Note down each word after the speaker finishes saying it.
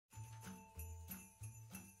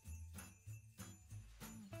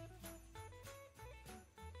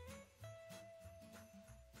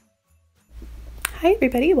Hi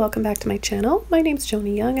everybody, welcome back to my channel. My name's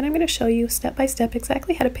Joni Young and I'm going to show you step by step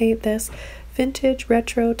exactly how to paint this vintage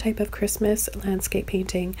retro type of Christmas landscape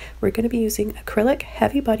painting. We're going to be using acrylic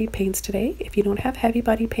heavy bodied paints today. If you don't have heavy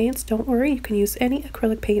body paints, don't worry, you can use any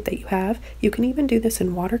acrylic paint that you have. You can even do this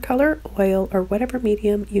in watercolor, oil, or whatever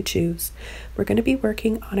medium you choose. We're going to be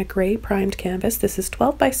working on a gray primed canvas. This is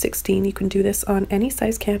 12 by 16. You can do this on any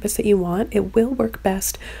size canvas that you want. It will work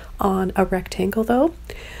best on a rectangle though.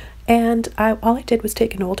 And all I did was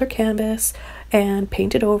take an older canvas and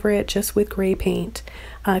painted over it just with gray paint.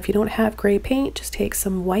 If you don't have gray paint, just take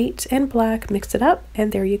some white and black, mix it up,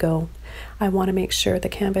 and there you go. I want to make sure the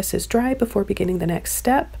canvas is dry before beginning the next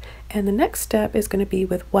step. And the next step is going to be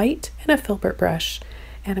with white and a Filbert brush.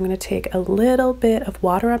 And I'm going to take a little bit of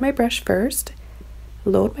water on my brush first,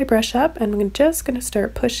 load my brush up, and I'm just going to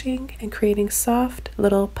start pushing and creating soft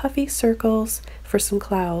little puffy circles for some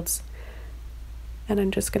clouds. And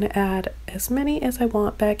I'm just going to add as many as I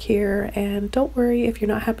want back here, and don't worry if you're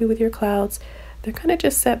not happy with your clouds. They're kind of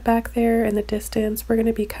just set back there in the distance. We're going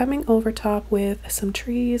to be coming over top with some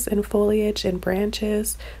trees and foliage and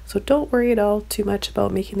branches, so don't worry at all too much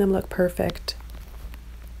about making them look perfect.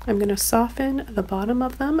 I'm going to soften the bottom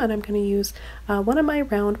of them, and I'm going to use one of my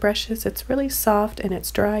round brushes. It's really soft and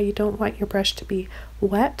it's dry. You don't want your brush to be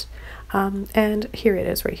wet. And here it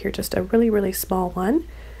is right here, just a really small one.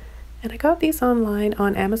 And I got these online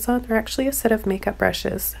on Amazon. They're actually a set of makeup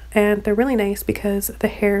brushes, and they're really nice because the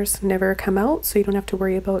hairs never come out, so you don't have to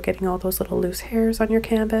worry about getting all those little loose hairs on your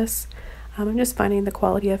canvas. I'm just finding the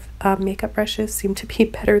quality of makeup brushes seem to be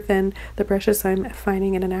better than the brushes I'm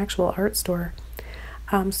finding in an actual art store.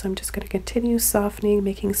 So I'm just going to continue softening,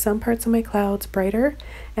 making some parts of my clouds brighter,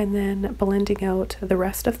 and then blending out the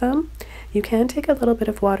rest of them. You can take a little bit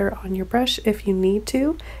of water on your brush if you need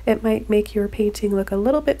to. It might make your painting look a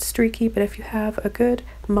little bit streaky, but if you have a good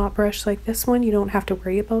mop brush like this one, you don't have to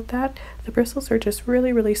worry about that. The bristles are just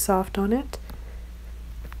really soft on it.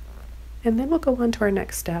 And then we'll go on to our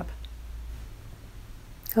next step.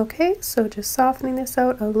 Okay, so just softening this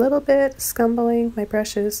out a little bit, scumbling. My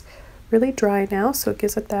brush is really dry now, so it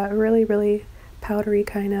gives it that really powdery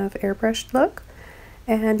kind of airbrushed look.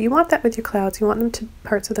 And you want that with your clouds. You want them to,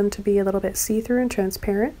 parts of them to be a little bit see-through and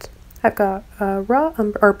transparent. I've got a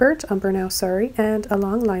burnt umber now, sorry, and a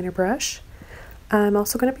long liner brush. I'm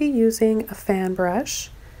also going to be using a fan brush.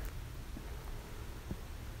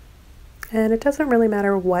 And it doesn't really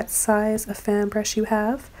matter what size of fan brush you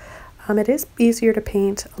have. It is easier to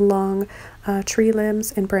paint along tree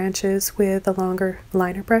limbs and branches with a longer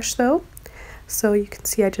liner brush though. So you can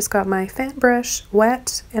see I just got my fan brush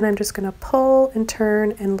wet, and I'm just going to pull and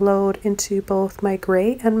turn and load into both my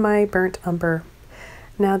gray and my burnt umber.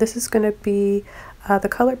 Now this is going to be the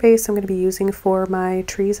color base I'm going to be using for my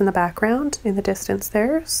trees in the background in the distance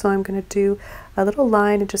there. So I'm going to do a little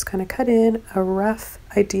line and just kind of cut in a rough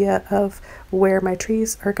idea of where my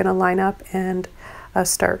trees are going to line up and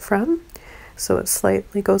start from. So it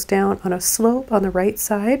slightly goes down on a slope on the right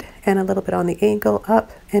side and a little bit on the angle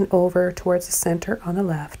up and over towards the center on the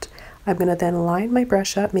left. I'm going to then line my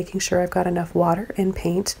brush up, making sure I've got enough water and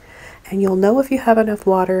paint. And you'll know if you have enough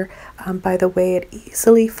water by the way it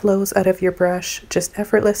easily flows out of your brush, just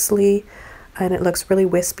effortlessly, and it looks really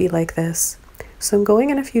wispy like this. So I'm going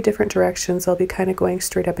in a few different directions. I'll be kind of going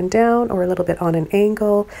straight up and down or a little bit on an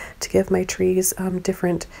angle to give my trees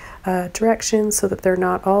different directions so that they're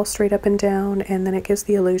not all straight up and down, and then it gives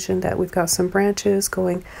the illusion that we've got some branches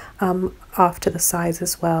going off to the sides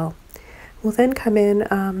as well. We'll then come in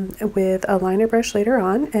with a liner brush later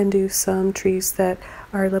on and do some trees that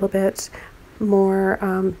are a little bit more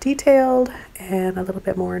detailed and a little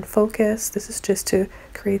bit more in focus. This is just to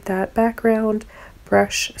create that background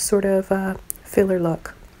brush sort of filler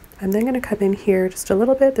look. I'm then going to come in here just a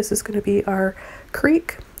little bit. This is going to be our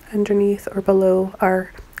creek underneath or below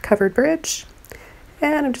our covered bridge,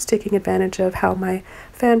 and I'm just taking advantage of how my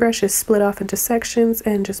fan brush is split off into sections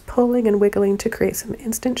and just pulling and wiggling to create some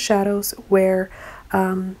instant shadows where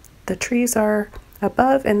the trees are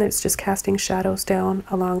above, and it's just casting shadows down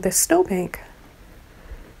along this snowbank.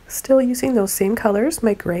 Still using those same colors,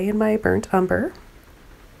 my gray and my burnt umber.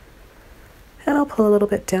 And I'll pull a little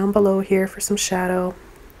bit down below here for some shadow.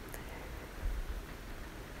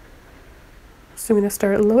 So I'm going to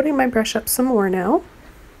start loading my brush up some more now.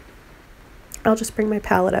 I'll just bring my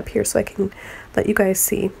palette up here so I can let you guys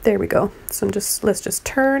see. There we go. So let's just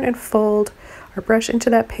turn and fold our brush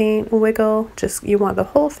into that paint, wiggle. You want the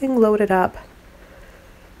whole thing loaded up.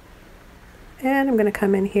 And I'm going to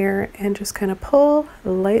come in here and just kind of pull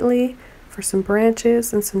lightly for some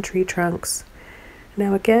branches and some tree trunks.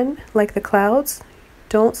 Now again, like the clouds,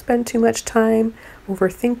 don't spend too much time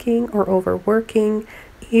overthinking or overworking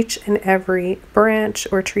each and every branch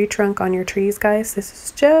or tree trunk on your trees, guys. This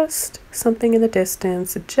is just something in the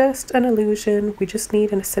distance, just an illusion. We just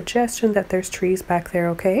need a suggestion that there's trees back there,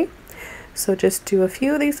 okay? So just do a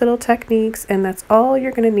few of these little techniques and that's all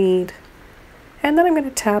you're going to need. And then I'm going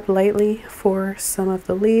to tap lightly for some of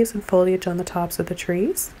the leaves and foliage on the tops of the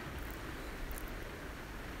trees.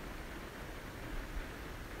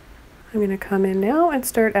 I'm going to come in now and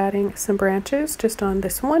start adding some branches just on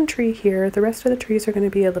this one tree here. The rest of the trees are going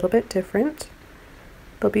to be a little bit different.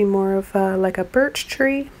 They'll be more of like a birch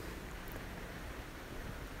tree.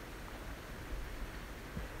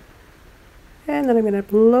 And then I'm going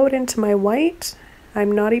to load into my white.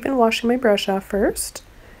 I'm not even washing my brush off first.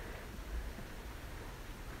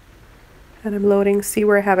 And I'm loading, see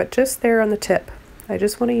where I have it just there on the tip. I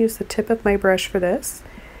just want to use the tip of my brush for this.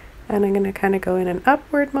 And I'm going to kind of go in an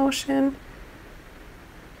upward motion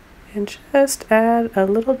and just add a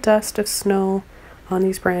little dust of snow on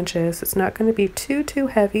these branches. It's not going to be too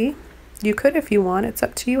heavy. You could if you want. It's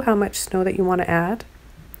up to you how much snow that you want to add.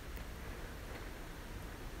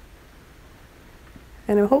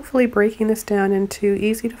 And I'm hopefully breaking this down into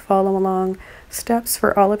easy to follow along steps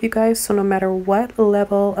for all of you guys. So no matter what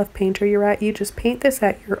level of painter you're at, you just paint this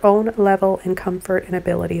at your own level and comfort and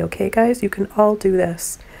ability. Okay, guys, you can all do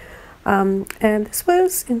this. And this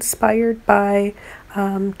was inspired by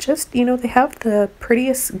just, you know, they have the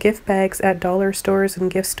prettiest gift bags at dollar stores and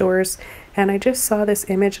gift stores, and I just saw this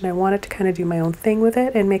image and I wanted to kind of do my own thing with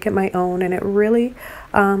it and make it my own, and it really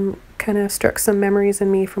kind of struck some memories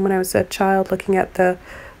in me from when I was a child looking at the,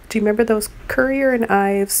 do you remember those Currier and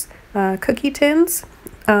Ives cookie tins?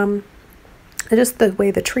 Just the way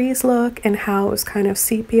the trees look and how it was kind of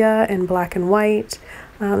sepia and black and white.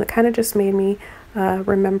 It kind of just made me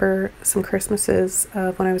remember some Christmases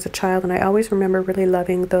of when I was a child, and I always remember really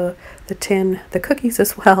loving the cookies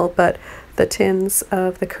as well, but the tins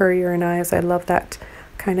of the Currier and Ives. I love that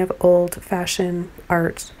kind of old-fashioned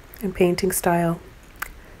art and painting style.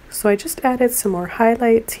 So I just added some more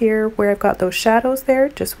highlights here where I've got those shadows there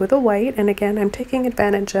just with a white, and again I'm taking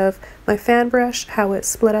advantage of my fan brush, how it's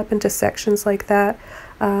split up into sections like that.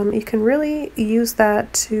 You can really use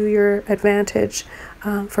that to your advantage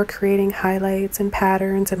for creating highlights and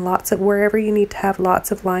patterns and lots of, wherever you need to have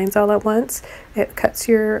lots of lines all at once. It cuts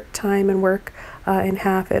your time and work in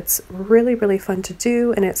half. It's really fun to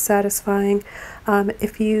do, and it's satisfying.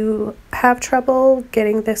 If you have trouble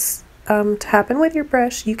getting this to happen with your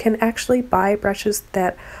brush, you can actually buy brushes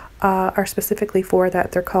that are specifically for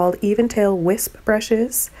that. They're called Eventail Wisp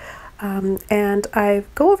brushes, and I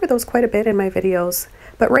go over those quite a bit in my videos.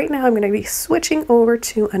 But right now I'm going to be switching over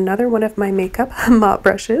to another one of my makeup mop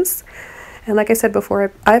brushes. And like I said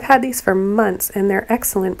before, I've had these for months and they're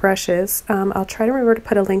excellent brushes. I'll try to remember to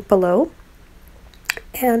put a link below.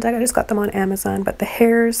 And I just got them on Amazon, but the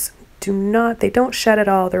hairs they don't shed at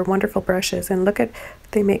all. They're wonderful brushes. And look at,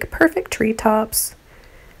 they make perfect tree tops,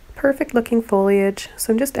 perfect looking foliage.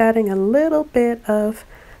 So I'm just adding a little bit of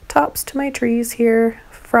tops to my trees here,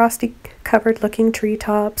 frosty covered looking tree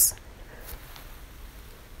tops.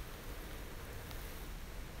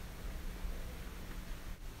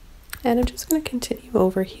 And I'm just going to continue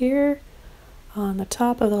over here on the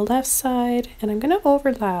top of the left side, and I'm going to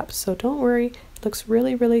overlap, so don't worry, it looks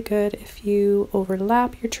really good if you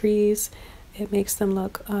overlap your trees. It makes them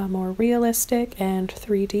look more realistic and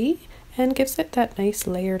 3D and gives it that nice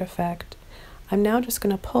layered effect. I'm now just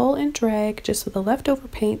going to pull and drag just with the leftover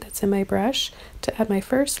paint that's in my brush to add my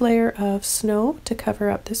first layer of snow to cover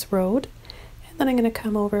up this road, and then I'm going to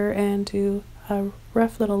come over and do a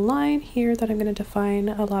rough little line here that I'm going to define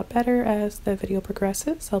a lot better as the video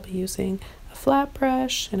progresses. I'll be using a flat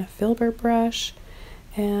brush and a Filbert brush,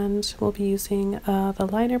 and we'll be using the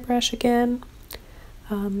liner brush again.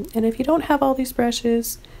 And if you don't have all these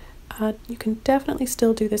brushes, you can definitely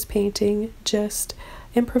still do this painting. Just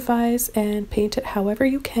improvise and paint it however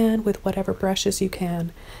you can with whatever brushes you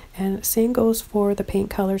can. And same goes for the paint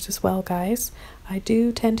colors as well, guys. I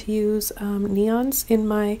do tend to use neons in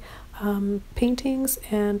my paintings,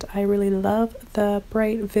 and I really love the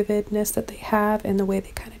bright vividness that they have and the way they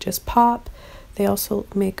kind of just pop. They also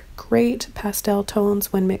make great pastel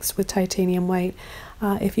tones when mixed with titanium white.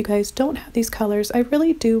 If you guys don't have these colors, I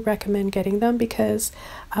really do recommend getting them, because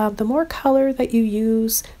the more color that you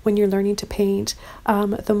use when you're learning to paint,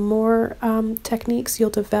 the more techniques you'll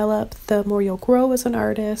develop, the more you'll grow as an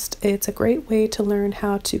artist. It's a great way to learn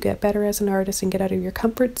how to get better as an artist and get out of your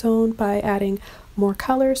comfort zone by adding more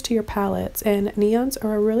colors to your palettes, and neons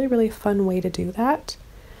are a really fun way to do that.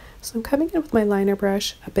 So I'm coming in with my liner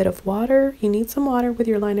brush, a bit of water. You need some water with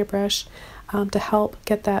your liner brush. to help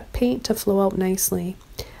get that paint to flow out nicely.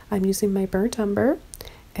 I'm using my burnt umber,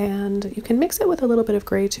 and you can mix it with a little bit of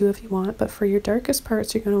gray too if you want, but for your darkest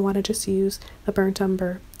parts you're going to want to just use the burnt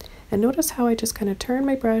umber. And notice how I just kind of turn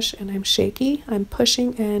my brush and I'm shaky. I'm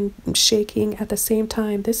pushing and shaking at the same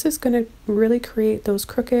time. This is going to really create those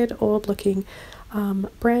crooked, old looking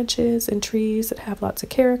branches and trees that have lots of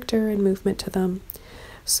character and movement to them.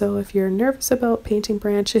 So if you're nervous about painting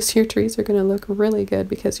branches, your trees are going to look really good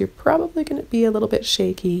because you're probably going to be a little bit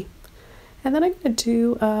shaky. And then I'm going to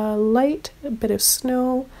do a light bit of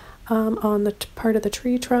snow on the part of the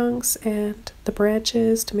tree trunks and the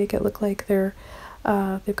branches to make it look like they've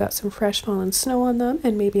got some fresh fallen snow on them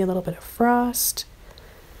and maybe a little bit of frost.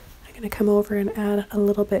 I'm going to come over and add a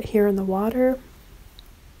little bit here in the water.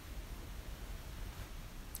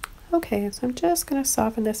 Okay, so I'm just going to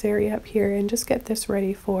soften this area up here and just get this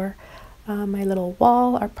ready for my little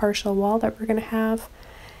wall, our partial wall that we're going to have.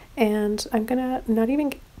 And I'm going to not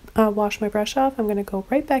even wash my brush off. I'm going to go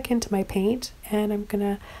right back into my paint, and I'm going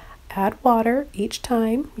to add water each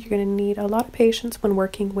time. You're going to need a lot of patience when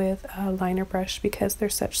working with a liner brush because they're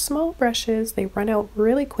such small brushes. They run out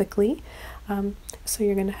really quickly. So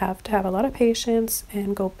you're going to have a lot of patience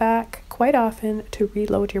and go back quite often to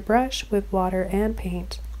reload your brush with water and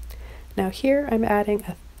paint. Now here I'm adding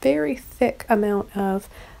a very thick amount of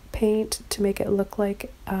paint to make it look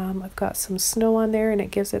like I've got some snow on there, and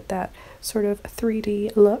it gives it that sort of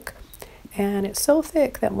 3D look. And it's so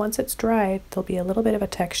thick that once it's dried, there'll be a little bit of a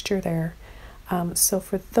texture there. So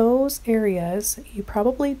for those areas, you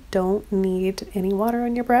probably don't need any water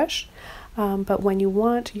on your brush, but when you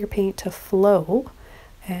want your paint to flow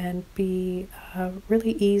and be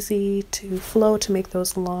really easy to flow to make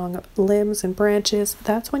those long limbs and branches,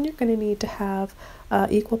 that's when you're going to need to have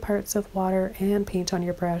equal parts of water and paint on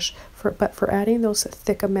your brush. But for adding those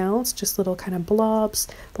thick amounts, just little kind of blobs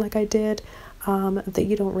like I did, that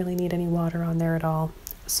you don't really need any water on there at all.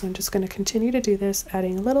 So I'm just going to continue to do this,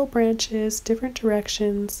 adding little branches, different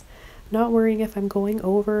directions, not worrying if I'm going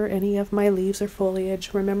over any of my leaves or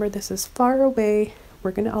foliage. Remember, this is far away.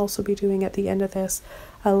 We're going to also be doing at the end of this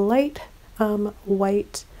a light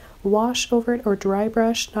white wash over it, or dry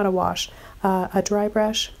brush, not a wash, a dry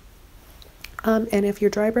brush. And if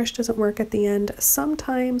your dry brush doesn't work at the end,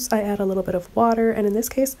 sometimes I add a little bit of water, and in this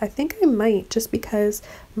case I think I might, just because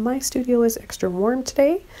my studio is extra warm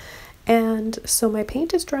today, and so my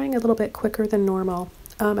paint is drying a little bit quicker than normal.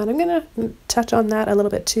 And I'm going to touch on that a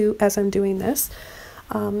little bit too as I'm doing this.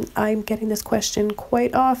 I'm getting this question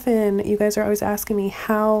quite often. You guys are always asking me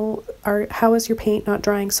how is your paint not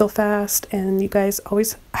drying so fast, and you guys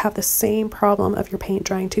always have the same problem of your paint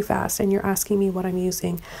drying too fast, and you're asking me what I'm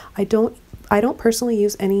using. I don't personally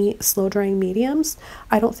use any slow drying mediums.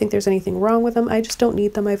 I don't think there's anything wrong with them. I just don't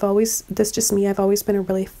need them. I've always been a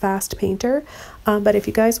really fast painter. But if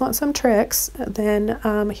you guys want some tricks, then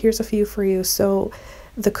here's a few for you. So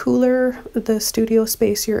the cooler the studio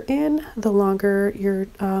space you're in, the longer your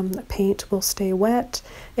paint will stay wet.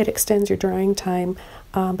 It extends your drying time.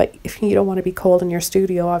 But if you don't want to be cold in your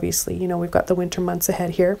studio, obviously, you know, we've got the winter months ahead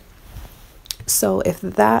here. So if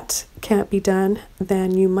that can't be done,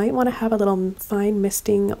 then you might want to have a little fine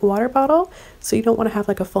misting water bottle. So you don't want to have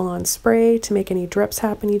like a full-on spray to make any drips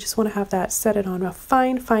happen. You just want to have that, set it on a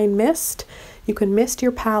fine mist. You can mist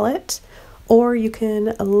your palette, or you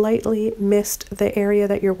can lightly mist the area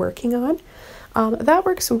that you're working on. That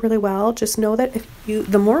works really well. Just know that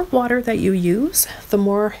the more water that you use, the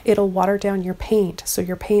more it'll water down your paint. So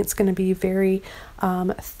your paint's going to be very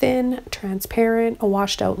thin, transparent,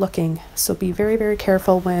 washed out looking. So be very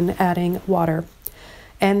careful when adding water.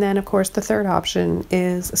 And then of course the third option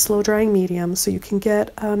is a slow drying medium. So you can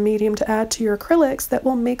get a medium to add to your acrylics that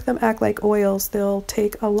will make them act like oils. They'll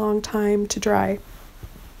take a long time to dry.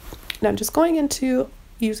 Now I'm just going into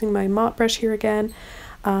using my mop brush here again,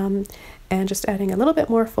 and just adding a little bit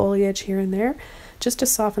more foliage here and there just to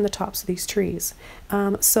soften the tops of these trees.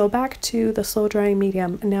 So back to the slow drying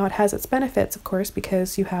medium. Now it has its benefits, of course,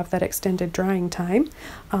 because you have that extended drying time.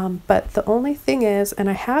 But the only thing is, and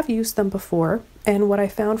I have used them before, and what I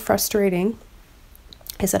found frustrating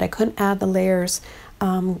is that I couldn't add the layers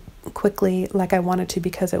quickly like I wanted to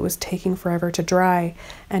because it was taking forever to dry.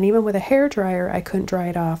 And even with a hair dryer, I couldn't dry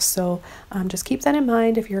it off. So just keep that in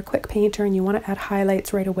mind if you're a quick painter and you want to add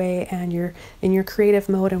highlights right away and you're in your creative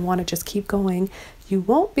mode and want to just keep going. You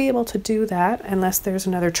won't be able to do that unless there's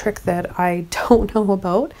another trick that I don't know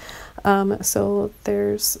about. So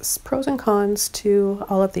there's pros and cons to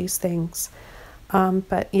all of these things.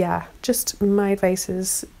 But yeah, just my advice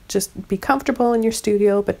is just be comfortable in your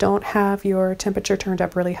studio, but don't have your temperature turned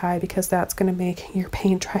up really high because that's going to make your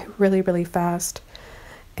paint dry really fast.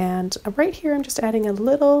 And right here I'm just adding a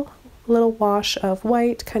little wash of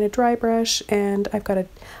white, kind of dry brush, and I've got a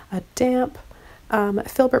damp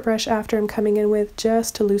Filbert brush after I'm coming in with,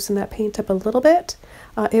 just to loosen that paint up a little bit.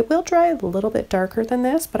 It will dry a little bit darker than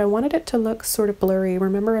this, but I wanted it to look sort of blurry.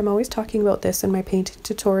 Remember, I'm always talking about this in my painting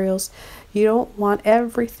tutorials. You don't want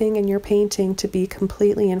everything in your painting to be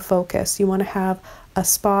completely in focus. You want to have a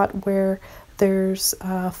spot where there's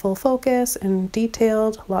full focus and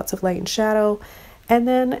detailed, lots of light and shadow. And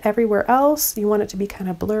then everywhere else, you want it to be kind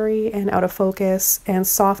of blurry and out of focus and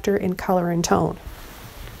softer in color and tone.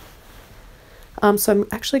 So I'm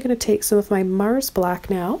actually going to take some of my Mars Black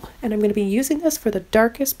now, and I'm going to be using this for the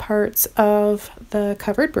darkest parts of the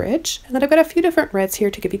covered bridge. And then I've got a few different reds here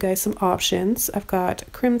to give you guys some options. I've got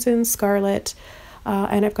Crimson, Scarlet,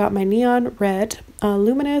 and I've got my Neon Red,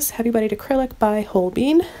 Luminous Heavy Bodied Acrylic by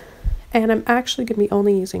Holbein. And I'm actually going to be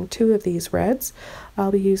only using 2 of these reds.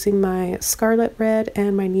 I'll be using my Scarlet Red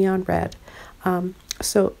and my Neon Red.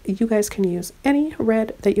 So you guys can use any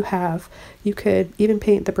red that you have. You could even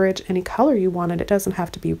paint the bridge any color you wanted. It doesn't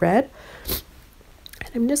have to be red.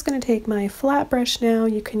 And I'm just going to take my flat brush now.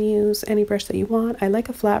 You can use any brush that you want. I like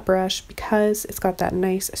a flat brush because it's got that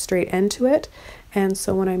nice straight end to it. And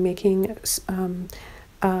so when I'm making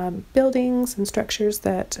buildings and structures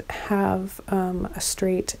that have a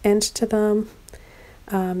straight end to them,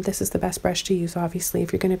 this is the best brush to use. Obviously,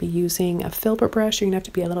 if you're going to be using a Filbert brush, you're going to have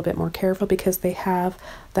to be a little bit more careful because they have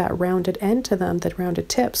that rounded end to them, the rounded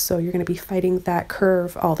tips. So you're going to be fighting that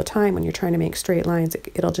curve all the time when you're trying to make straight lines.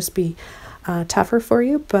 It'll just be tougher for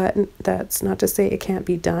you, but that's not to say it can't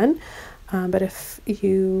be done. But if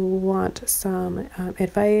you want some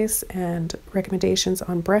advice and recommendations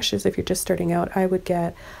on brushes, if you're just starting out, I would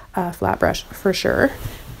get a flat brush for sure.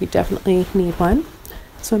 You definitely need one.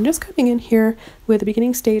 So I'm just coming in here with the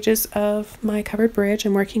beginning stages of my covered bridge.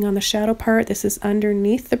 I'm working on the shadow part. This is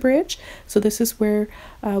underneath the bridge. So this is where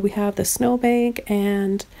we have the snowbank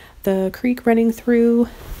and the creek running through.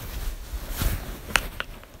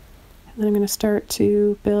 And then I'm going to start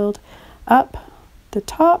to build up the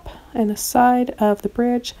top and the side of the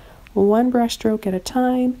bridge, one brush stroke at a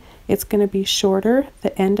time. It's going to be shorter,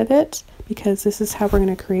 the end of it, because this is how we're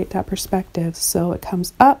going to create that perspective. So it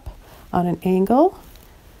comes up on an angle.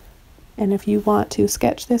 And if you want to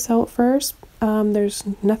sketch this out first, there's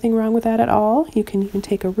nothing wrong with that at all. You can even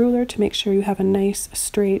take a ruler to make sure you have a nice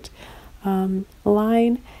straight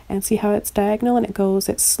line, and see how it's diagonal and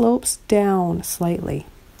it slopes down slightly.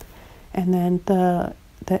 And then the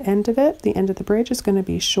end of it, the end of the bridge, is going to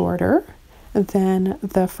be shorter than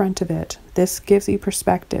the front of it. This gives you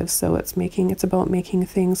perspective, so it's about making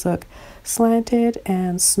things look slanted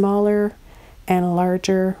and smaller and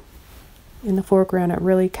larger in the foreground. It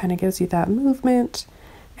really kind of gives you that movement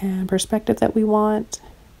and perspective that we want.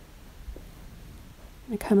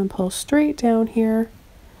 I come and pull straight down here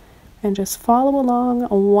and just follow along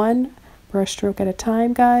one brush stroke at a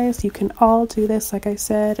time, guys. You can all do this. Like I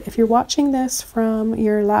said, if you're watching this from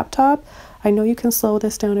your laptop, I know you can slow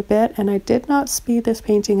this down a bit, and I did not speed this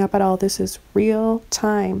painting up at all. This is real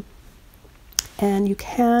time, and you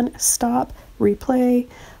can stop, replay,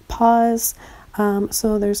 pause.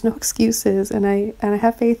 So there's no excuses, and I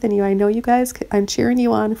have faith in you. I know you guys, I'm cheering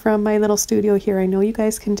you on from my little studio here. I know you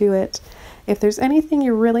guys can do it. If there's anything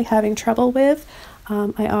you're really having trouble with,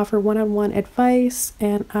 I offer one-on-one advice,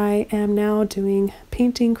 and I am now doing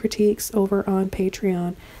painting critiques over on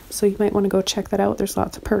Patreon. So you might want to go check that out. There's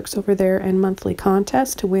lots of perks over there and monthly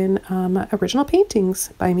contests to win original paintings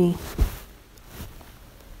by me.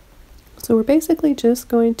 So we're basically just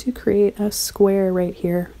going to create a square right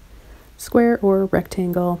here. Square or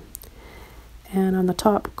rectangle, and on the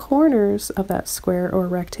top corners of that square or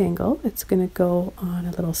rectangle, it's going to go on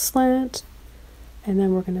a little slant, and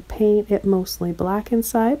then we're going to paint it mostly black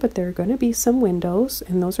inside, but there are going to be some windows,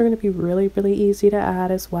 and those are going to be really, really easy to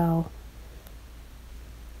add as well.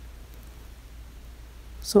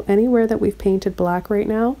 So anywhere that we've painted black right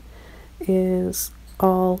now is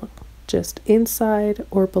all just inside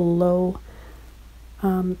or below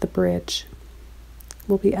the bridge.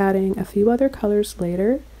 We'll be adding a few other colors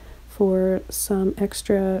later for some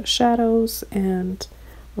extra shadows and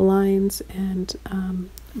lines and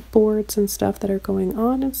boards and stuff that are going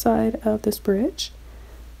on inside of this bridge.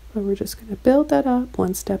 But we're just going to build that up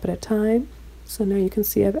one step at a time. So now you can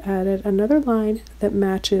see I've added another line that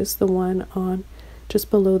matches the one on just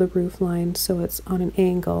below the roof line, so it's on an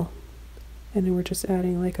angle. And then we're just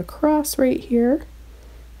adding like a cross right here.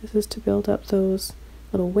 This is to build up those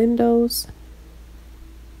little windows.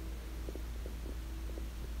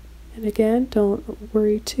 And again, don't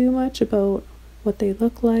worry too much about what they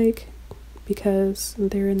look like, because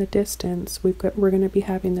they're in the distance. We're going to be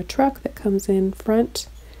having the truck that comes in front,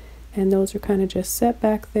 and those are kind of just set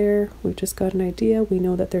back there. We've just got an idea. We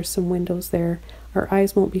know that there's some windows there. Our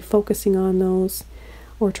eyes won't be focusing on those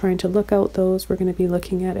or trying to look out those. We're going to be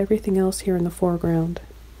looking at everything else here in the foreground.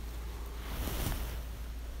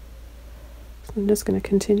 So I'm just going to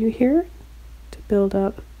continue here to build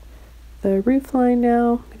up the roof line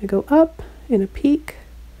now. I'm going to go up in a peak.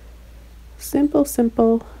 Simple,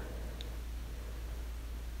 simple.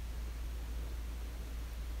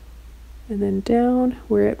 And then down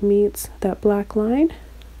where it meets that black line.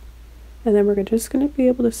 And then we're just going to be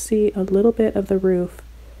able to see a little bit of the roof.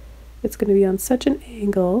 It's going to be on such an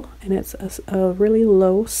angle, and it's a really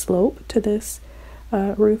low slope to this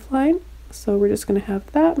roof line. So we're just going to have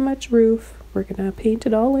that much roof. We're going to paint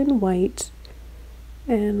it all in white.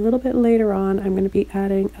 And a little bit later on, I'm going to be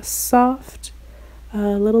adding a soft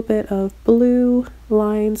little bit of blue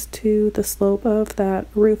lines to the slope of that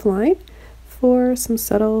roof line for some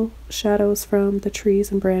subtle shadows from the trees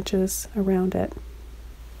and branches around it.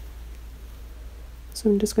 So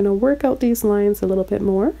I'm just going to work out these lines a little bit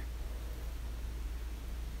more.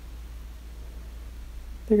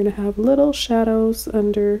 They're going to have little shadows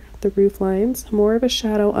under the roof lines, more of a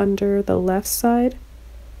shadow under the left side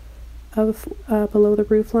of below the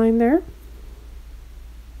roof line there.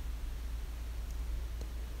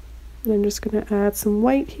 And I'm just going to add some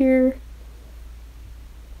white here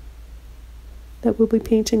that we'll be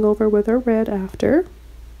painting over with our red after.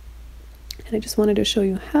 And I just wanted to show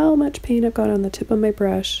you how much paint I've got on the tip of my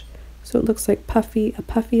brush, so it looks like a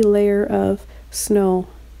puffy layer of snow.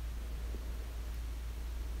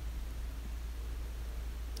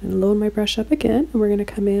 And load my brush up again, and we're going to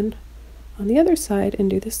come in on the other side and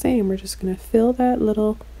do the same. We're just going to fill that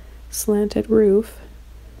little slanted roof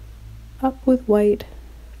up with white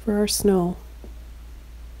for our snow.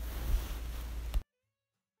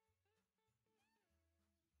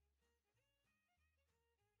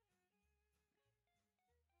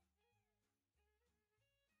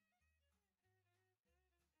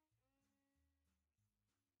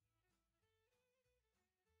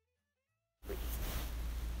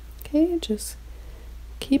 Okay, just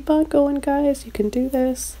keep on going, guys. You can do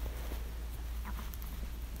this. I'm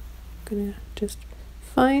gonna just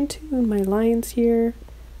fine tune my lines here,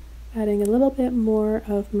 adding a little bit more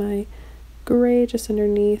of my gray just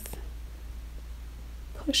underneath,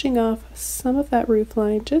 pushing off some of that roof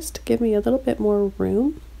line just to give me a little bit more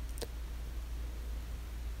room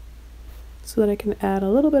so that I can add a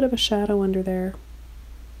little bit of a shadow under there.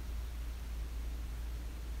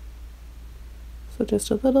 So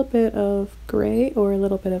just a little bit of gray or a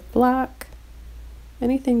little bit of black,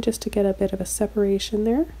 anything just to get a bit of a separation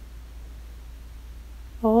there.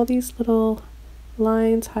 All these little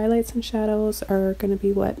lines, highlights, and shadows are going to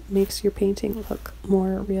be what makes your painting look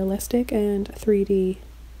more realistic and 3D.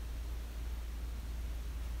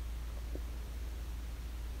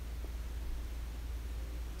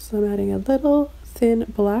 So I'm adding a little thin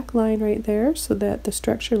black line right there so that the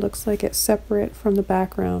structure looks like it's separate from the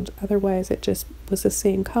background. Otherwise it just was the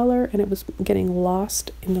same color and it was getting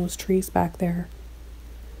lost in those trees back there.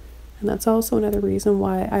 And that's also another reason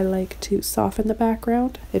why I like to soften the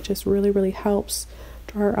background. It just really helps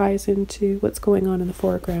draw our eyes into what's going on in the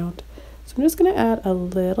foreground. So I'm just going to add a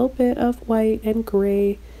little bit of white and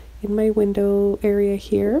gray in my window area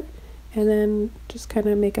here, and then just kind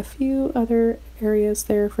of make a few other areas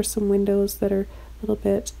there for some windows that are a little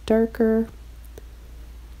bit darker.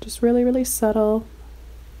 Just really subtle.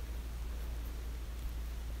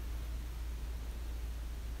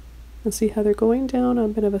 And see how they're going down on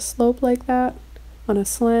a bit of a slope like that, on a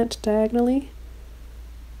slant diagonally,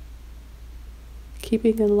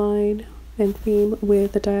 keeping in line and theme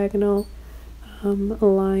with the diagonal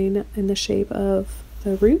line in the shape of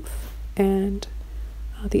the roof and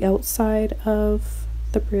the outside of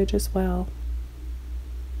the bridge as well.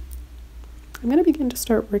 I'm going to begin to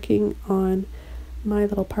start working on my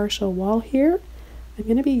little partial wall here. I'm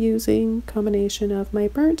going to be using a combination of my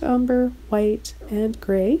burnt umber, white, and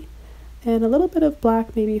gray, and a little bit of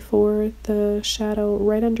black maybe for the shadow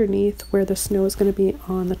right underneath where the snow is going to be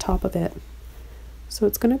on the top of it. So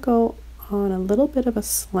it's going to go on a little bit of a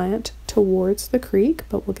slant towards the creek,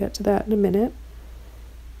 but we'll get to that in a minute.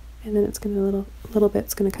 And then it's going to little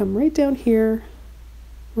bit's going to come right down here.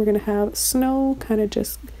 We're going to have snow kind of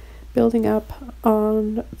just building up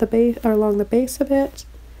on the base or along the base of it.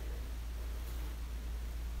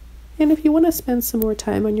 And if you want to spend some more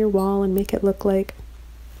time on your wall and make it look like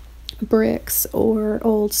bricks or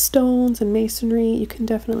old stones and masonry, you can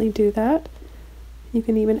definitely do that. You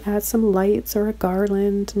can even add some lights or a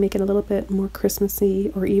garland, make it a little bit more Christmassy,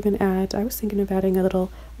 or even add, I was thinking of adding a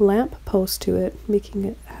little lamp post to it, making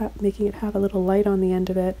it have a little light on the end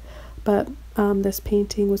of it. But this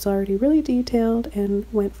painting was already really detailed and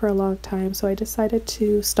went for a long time, so I decided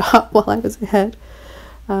to stop while I was ahead.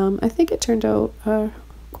 I think it turned out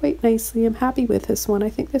quite nicely. I'm happy with this one. I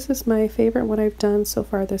think this is my favorite one I've done so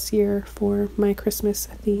far this year for my Christmas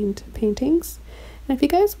themed paintings. And if you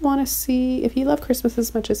guys want to see, if you love Christmas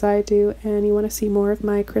as much as I do and you want to see more of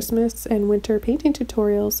my Christmas and winter painting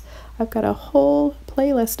tutorials, I've got a whole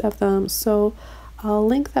playlist of them, so I'll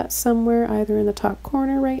link that somewhere either in the top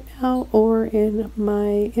corner right now or in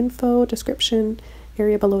my info description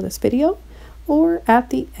area below this video, or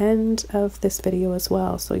at the end of this video as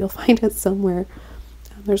well, so you'll find it somewhere.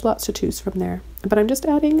 There's lots to choose from there. But I'm just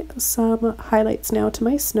adding some highlights now to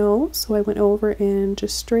my snow, so I went over in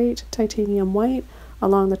just straight titanium white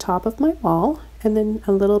along the top of my wall, and then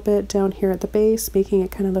a little bit down here at the base, making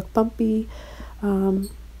it kind of look bumpy,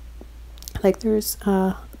 like there's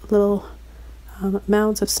little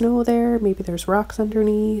mounds of snow there, maybe there's rocks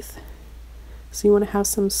underneath. So you want to have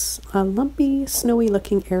some lumpy, snowy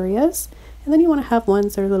looking areas, and then you want to have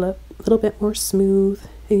ones that are a little bit more smooth,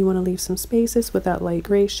 and you want to leave some spaces with that light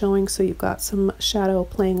gray showing, so you've got some shadow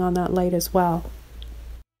playing on that light as well.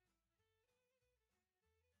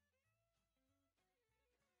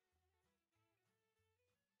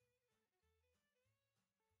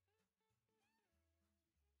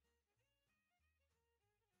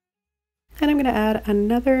 And I'm going to add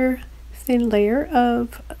another thin layer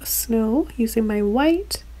of snow using my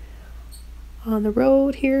white on the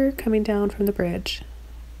road here coming down from the bridge.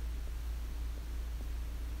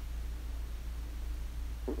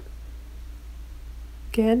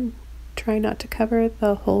 Again, try not to cover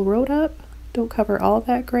the whole road up. Don't cover all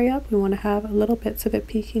that gray up. We want to have little bits of it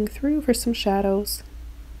peeking through for some shadows.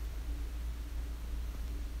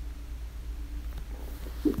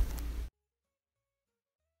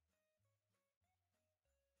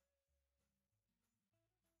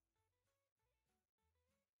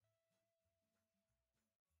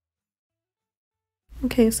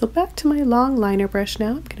 Okay, so back to my long liner brush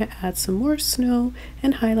now. I'm going to add some more snow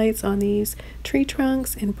and highlights on these tree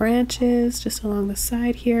trunks and branches just along the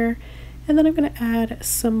side here. And then I'm going to add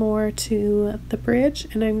some more to the bridge,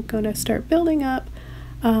 and I'm going to start building up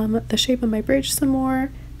the shape of my bridge some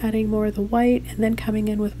more, adding more of the white, and then coming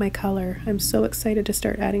in with my color. I'm so excited to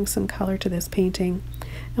start adding some color to this painting.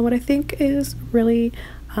 And what I think is really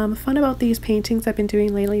fun about these paintings I've been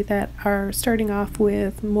doing lately that are starting off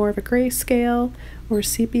with more of a grayscale or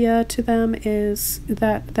sepia to them is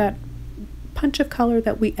that punch of color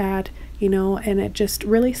that we add, you know, and it just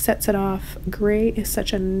really sets it off. Gray is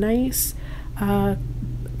such a nice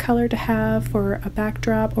color to have for a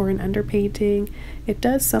backdrop or an underpainting. It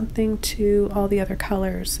does something to all the other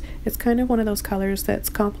colors. It's kind of one of those colors that's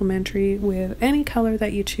complementary with any color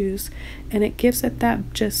that you choose, and it gives it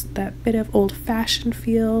that bit of old-fashioned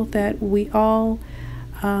feel that we all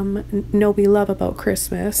know we love about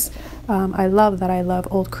Christmas. I love that. I love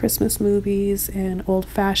old Christmas movies and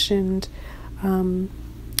old-fashioned,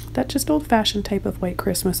 that just old-fashioned type of white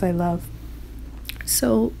Christmas I love.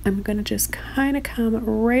 So I'm going to just kind of come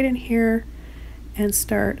right in here and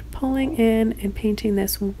start pulling in and painting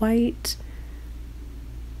this white.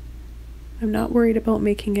 I'm not worried about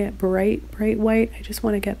making it bright white. I just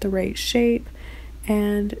want to get the right shape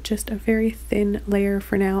and just a very thin layer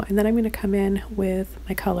for now. And then I'm going to come in with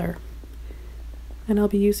my color. And I'll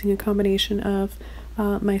be using a combination of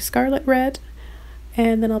my scarlet red,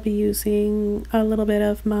 and then I'll be using a little bit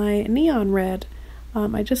of my neon red.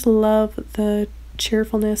 I just love the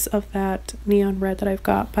cheerfulness of that neon red that I've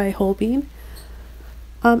got by Holbein.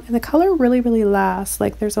 And the color really lasts.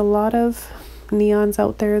 Like, there's a lot of neons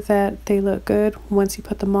out there that they look good once you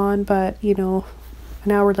put them on, but you know,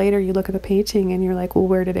 an hour later you look at the painting and you're like, well,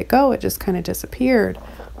 where did it go? It just kind of disappeared.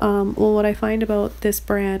 Well, what I find about this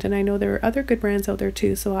brand, and I know there are other good brands out there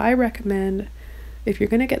too, so I recommend, if you're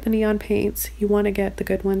going to get the neon paints, you want to get the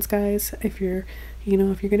good ones, guys. If you're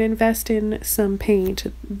going to invest in some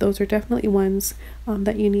paint, those are definitely ones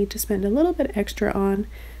that you need to spend a little bit extra on.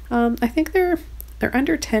 I think they're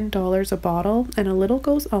under $10 a bottle, and a little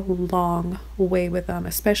goes a long way with them,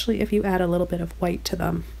 especially if you add a little bit of white to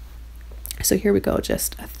them. So here we go,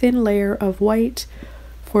 just a thin layer of white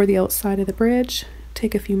for the outside of the bridge.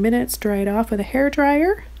 Take a few minutes, dry it off with a hair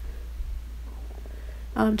dryer,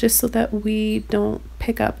 just so that we don't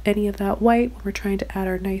pick up any of that white when we're trying to add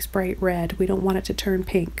our nice bright red. We don't want it to turn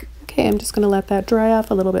pink. Okay, I'm just going to let that dry off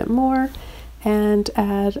a little bit more and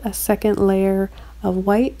add a second layer of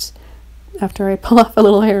white after I pull off a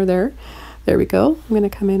little hair there. There we go. I'm going to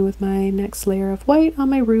come in with my next layer of white on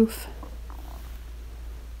my roof.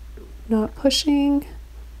 Not pushing,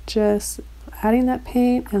 just adding that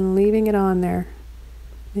paint and leaving it on there.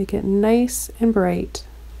 Make it nice and bright.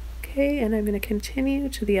 Okay, and I'm going to continue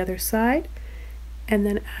to the other side and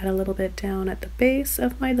then add a little bit down at the base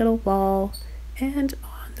of my little wall and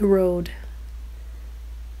on the road.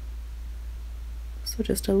 So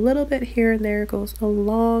just a little bit here and there goes a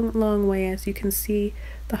long way. As you can see,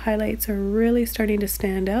 the highlights are really starting to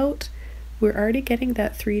stand out. We're already getting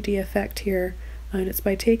that 3D effect here, and it's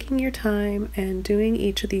by taking your time and doing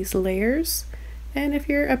each of these layers. And if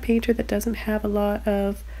you're a painter that doesn't have a lot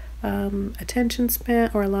of attention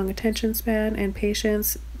span or a long attention span and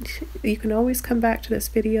patience, you can always come back to this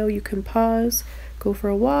video. You can pause, go for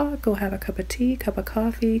a walk, go have a cup of tea, cup of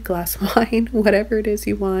coffee, glass of wine, whatever it is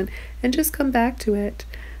you want, and just come back to it.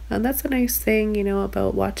 And that's a nice thing, you know,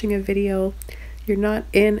 about watching a video. You're not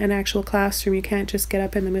in an actual classroom. You can't just get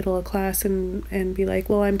up in the middle of class and be like,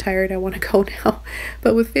 well, I'm tired, I want to go now.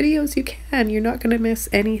 But with videos you can. You're not going to miss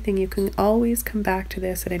anything. You can always come back to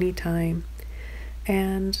this at any time.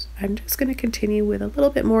 And I'm just going to continue with a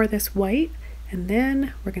little bit more of this white, and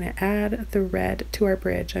then we're going to add the red to our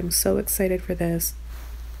bridge. I'm so excited for this.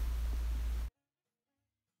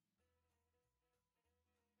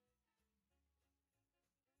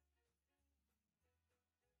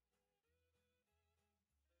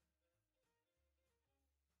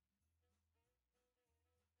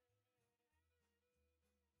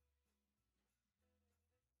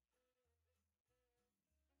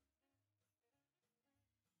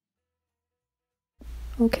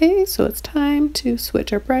 Okay, so it's time to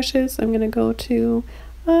switch our brushes. I'm going to go to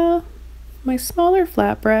my smaller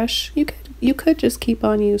flat brush. You could just keep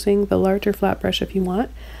on using the larger flat brush if you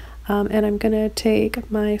want. And I'm going to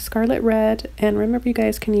take my Scarlet Red, and remember, you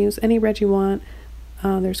guys can use any red you want.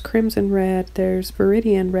 There's Crimson Red, there's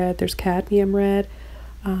Viridian Red, there's Cadmium Red.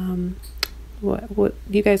 What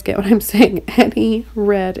you guys get what I'm saying. Any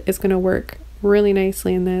red is going to work really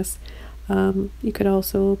nicely in this. You could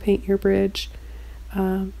also paint your bridge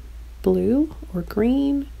blue or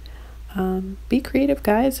green. Be creative,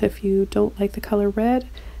 guys. If you don't like the color red,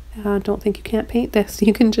 don't think you can't paint this,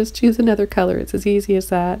 you can just choose another color. It's as easy as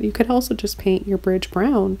that. You could also just paint your bridge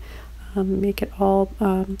brown, make it all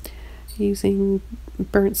using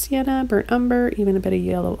burnt sienna, burnt umber, even a bit of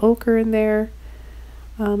yellow ochre in there.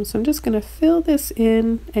 So I'm just going to fill this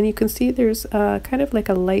in, and you can see there's kind of like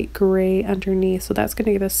a light gray underneath, so that's going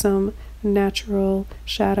to give us some natural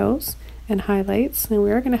shadows and highlights. And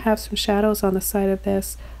we are going to have some shadows on the side of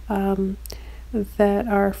this that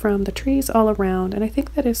are from the trees all around, and I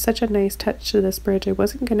think that is such a nice touch to this bridge. I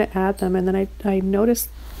wasn't going to add them, and then I noticed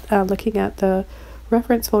looking at the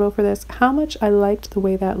reference photo for this how much I liked the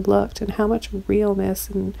way that looked and how much realness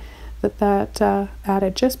and that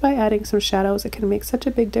added. Just by adding some shadows, it can make such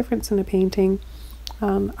a big difference in a painting.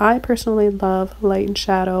 I personally love light and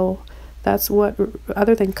shadow. That's what,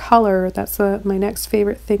 other than color, that's my next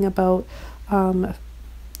favorite thing about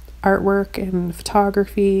artwork and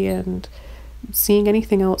photography and seeing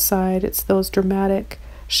anything outside. It's those dramatic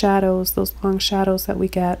shadows, those long shadows that we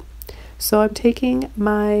get. So I'm taking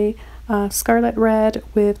my Scarlet Red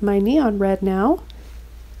with my Neon Red now,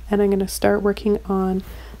 and I'm going to start working on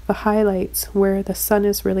the highlights where the sun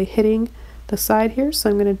is really hitting the side here. So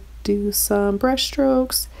I'm going to do some brush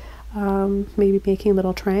strokes, maybe making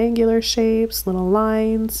little triangular shapes, little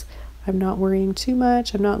lines. I'm not worrying too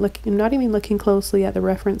much. I'm not even looking closely at the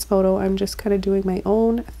reference photo. I'm just kind of doing my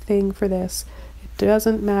own thing for this. It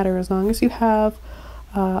doesn't matter as long as you have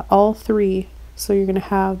all three. So you're going to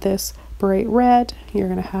have this bright red, you're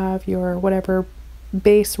going to have your whatever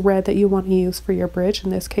base red that you want to use for your bridge.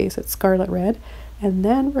 In this case, it's Scarlet Red. And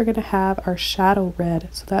then we're going to have our shadow red.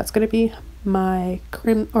 So that's going to be my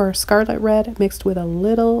Scarlet Red mixed with a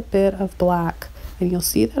little bit of black. And you'll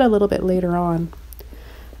see that a little bit later on.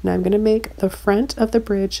 Now I'm going to make the front of the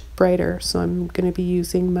bridge brighter. So I'm going to be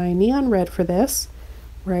using my Neon Red for this,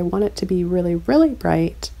 where I want it to be really, really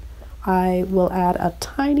bright. I will add a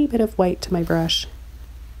tiny bit of white to my brush.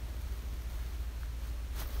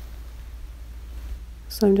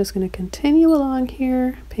 So I'm just going to continue along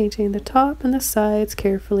here, painting the top and the sides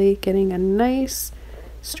carefully, getting a nice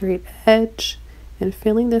straight edge and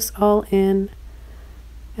filling this all in.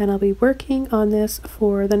 And I'll be working on this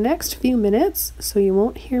for the next few minutes, so you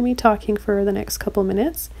won't hear me talking for the next couple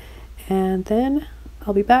minutes. And then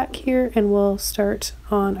I'll be back here and we'll start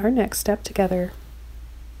on our next step together.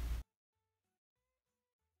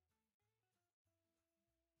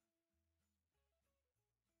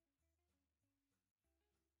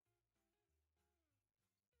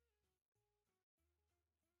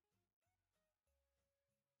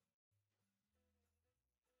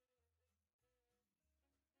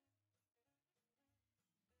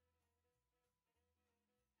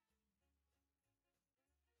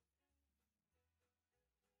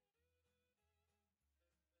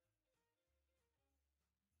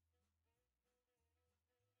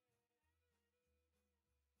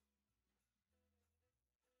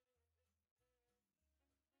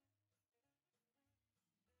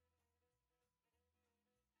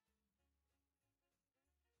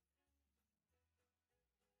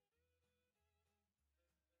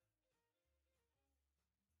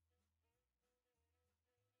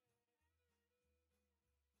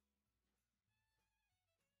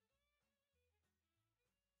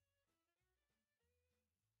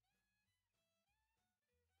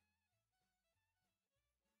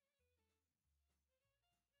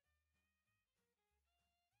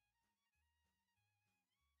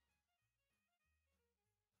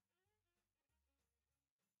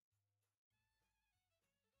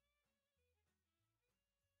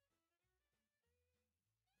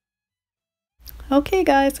 Okay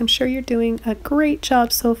guys, I'm sure you're doing a great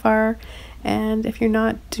job so far, and if you're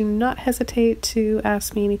not, do not hesitate to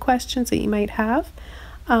ask me any questions that you might have.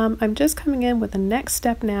 I'm just coming in with the next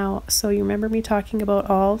step now. So you remember me talking about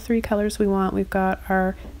all three colors we want. We've got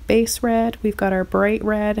our base red, we've got our bright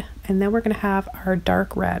red, and then we're going to have our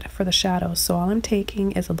dark red for the shadows. So all I'm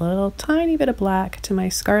taking is a little tiny bit of black to my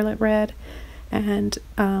scarlet red and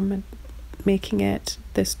making it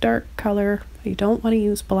this dark color. You don't want to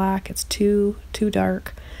use black, it's too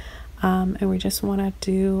dark. And we just want to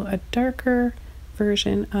do a darker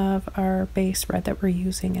version of our base red that we're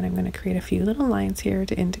using, and I'm going to create a few little lines here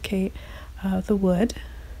to indicate the wood.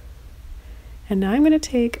 And now I'm going to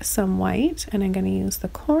take some white and I'm going to use the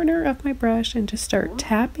corner of my brush and just start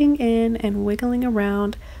tapping in and wiggling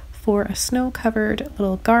around for a snow-covered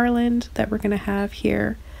little garland that we're going to have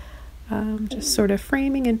here. Just sort of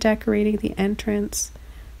framing and decorating the entrance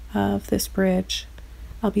of this bridge.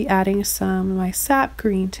 I'll be adding some of my sap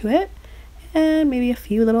green to it, and maybe a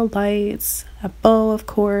few little lights, a bow of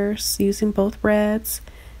course, using both reds,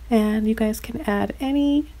 and you guys can add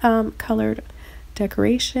any colored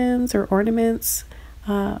decorations or ornaments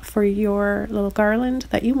for your little garland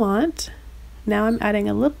that you want. Now I'm adding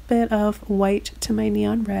a little bit of white to my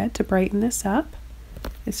neon red to brighten this up.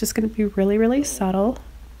 It's just going to be really subtle.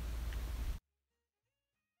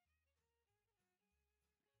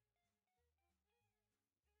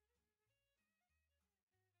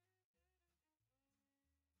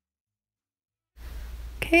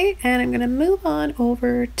 Okay, and I'm going to move on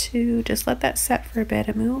over to, just let that set for a bit,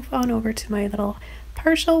 and move on over to my little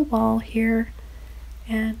partial wall here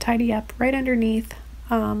and tidy up right underneath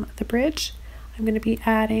the bridge. I'm going to be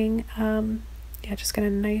adding, yeah, just get a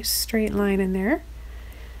nice straight line in there.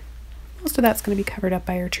 Most of that's going to be covered up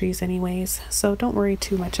by our trees anyways, so don't worry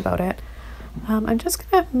too much about it. I'm just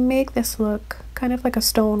going to make this look kind of like a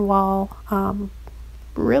stone wall.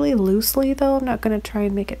 Really loosely though, I'm not going to try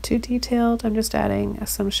and make it too detailed. I'm just adding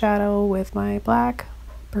some shadow with my black,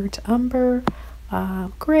 burnt umber,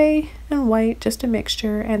 gray and white, just a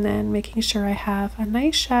mixture, and then making sure I have a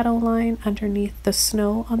nice shadow line underneath the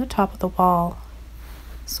snow on the top of the wall.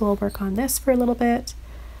 So we'll work on this for a little bit.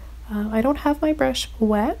 I don't have my brush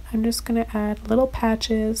wet. I'm just going to add little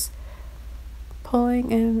patches,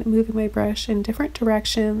 pulling and moving my brush in different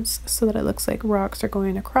directions so that it looks like rocks are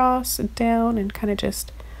going across and down and kind of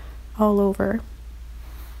just all over.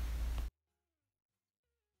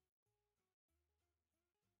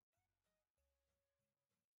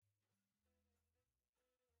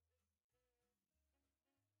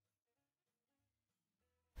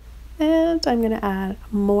 And I'm going to add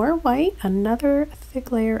more white, another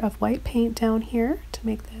thick layer of white paint down here to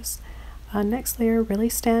make this next layer really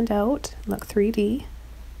stand out, look 3D.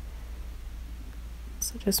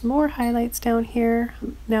 So just more highlights down here.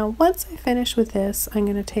 Now once I finish with this, I'm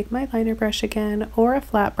going to take my liner brush again or a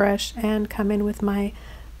flat brush and come in with my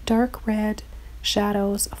dark red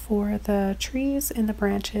shadows for the trees and the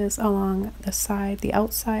branches along the side, the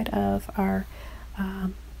outside of our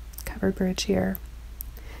covered bridge here.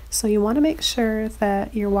 So you want to make sure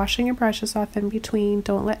that you're washing your brushes off in between.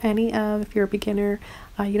 Don't let any of, if you're a beginner,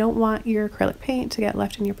 you don't want your acrylic paint to get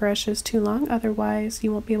left in your brushes too long, otherwise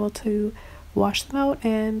you won't be able to wash them out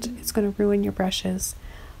and it's going to ruin your brushes.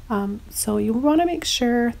 So you want to make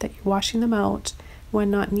sure that you're washing them out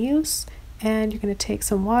when not in use, and you're going to take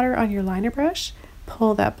some water on your liner brush,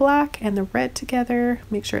 pull that black and the red together,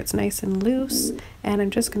 make sure it's nice and loose, and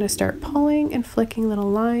I'm just going to start pulling and flicking little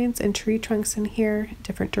lines and tree trunks in here,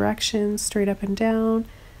 different directions, straight up and down,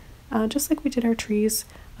 just like we did our trees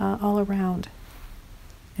all around.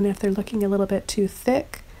 And if they're looking a little bit too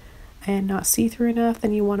thick and not see-through enough,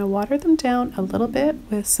 then you want to water them down a little bit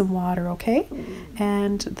with some water, okay?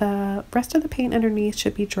 And the rest of the paint underneath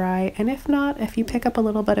should be dry, and if not, if you pick up a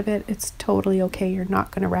little bit of it, it's totally okay. You're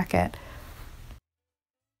not going to wreck it.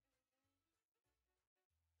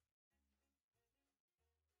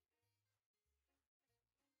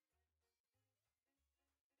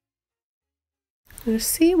 And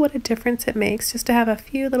see what a difference it makes just to have a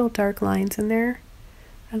few little dark lines in there.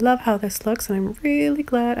 I love how this looks, and I'm really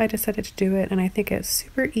glad I decided to do it, and I think it's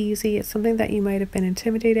super easy. It's something that you might have been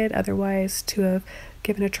intimidated otherwise to have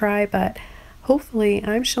given a try, but hopefully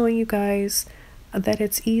I'm showing you guys that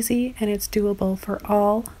it's easy and it's doable for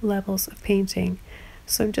all levels of painting.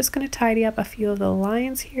 So I'm just going to tidy up a few of the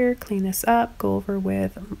lines here, clean this up, go over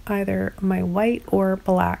with either my white or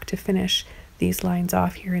black to finish these lines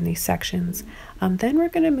off here in these sections. Then we're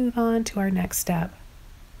going to move on to our next step.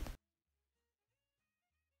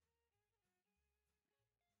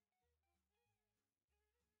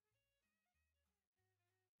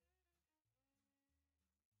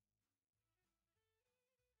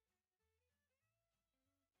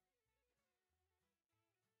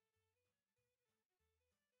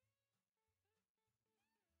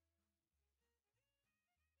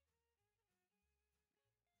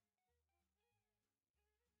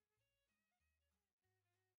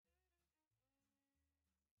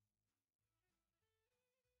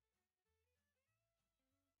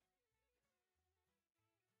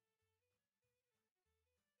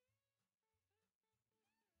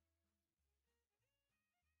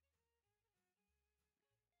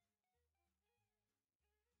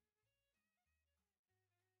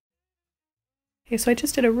 Okay, so I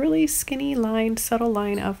just did a really skinny line, subtle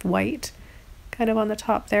line of white kind of on the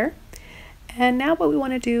top there. And now what we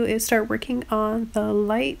want to do is start working on the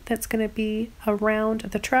light that's going to be around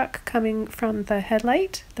the truck coming from the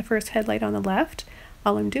headlight, the first headlight on the left.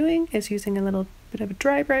 All I'm doing is using a little bit of a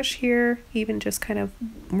dry brush here, even just kind of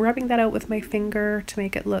rubbing that out with my finger to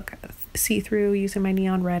make it look see-through using my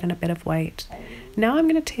neon red and a bit of white. Now I'm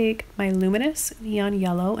going to take my luminous neon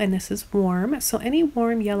yellow, and this is warm, so any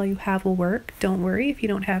warm yellow you have will work. Don't worry if you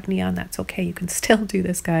don't have neon, that's okay, you can still do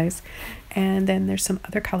this, guys. And then there's some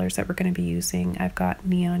other colors that we're going to be using. I've got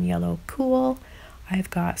neon yellow cool, I've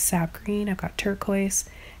got sap green, I've got turquoise,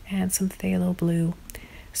 and some phthalo blue.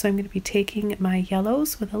 So I'm going to be taking my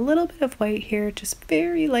yellows with a little bit of white here, just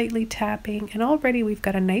very lightly tapping, and already we've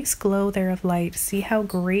got a nice glow there of light. See how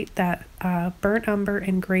great that burnt umber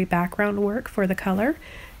and gray background work for the color?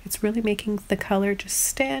 It's really making the color just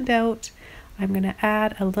stand out. I'm going to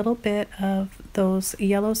add a little bit of those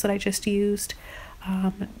yellows that I just used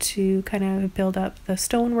to kind of build up the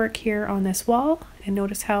stonework here on this wall. And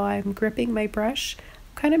notice how I'm gripping my brush,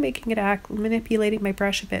 kind of making it act, manipulating my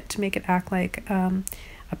brush a bit to make it act like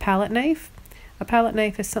a palette knife. A palette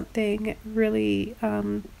knife is something really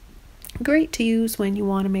great to use when you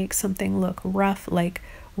want to make something look rough, like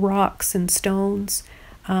rocks and stones.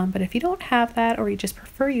 But if you don't have that, or you just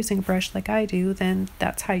prefer using a brush like I do, then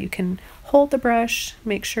that's how you can hold the brush,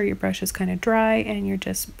 make sure your brush is kind of dry, and you're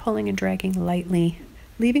just pulling and dragging lightly,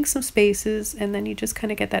 leaving some spaces, and then you just kind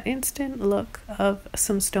of get that instant look of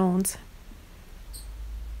some stones.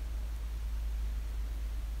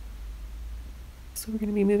 So we're going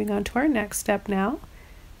to be moving on to our next step now,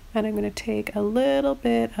 and I'm going to take a little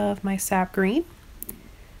bit of my sap green,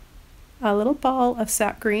 a little ball of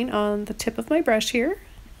sap green on the tip of my brush here,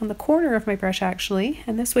 on the corner of my brush actually,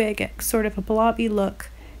 and this way I get sort of a blobby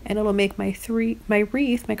look, and it'll make my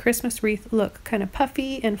wreath, my Christmas wreath, look kind of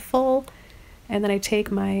puffy and full. And then I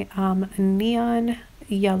take my neon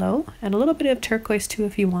yellow and a little bit of turquoise too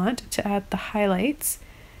if you want to add the highlights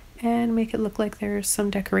and make it look like there's some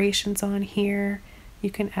decorations on here. You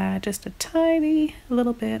can add just a tiny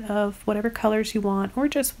little bit of whatever colors you want, or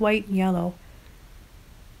just white and yellow.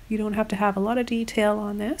 You don't have to have a lot of detail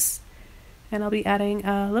on this. And I'll be adding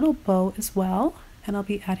a little bow as well, and I'll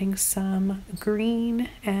be adding some green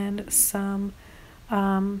and some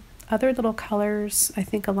other little colors, I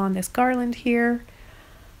think, along this garland here.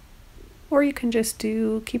 Or you can just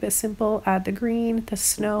keep it simple, add the green, the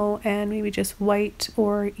snow, and maybe just white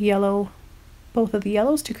or yellow, both of the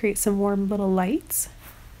yellows, to create some warm little lights.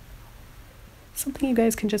 Something you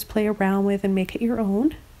guys can just play around with and make it your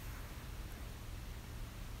own.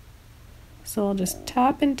 So I'll just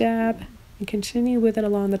tap and dab and continue with it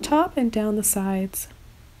along the top and down the sides.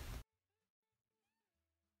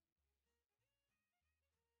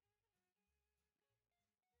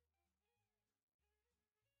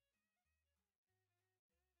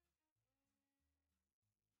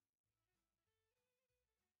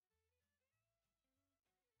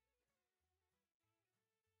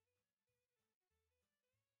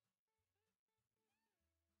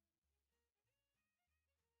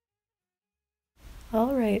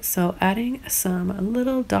 Alright, so adding some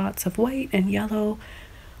little dots of white and yellow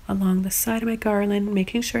along the side of my garland,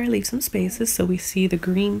 making sure I leave some spaces so we see the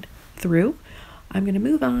green through. I'm going to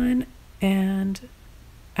move on and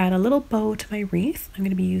add a little bow to my wreath. I'm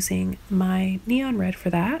going to be using my neon red for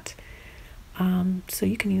that. So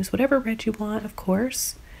you can use whatever red you want, of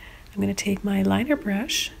course. I'm going to take my liner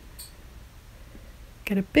brush,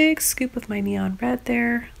 get a big scoop of my neon red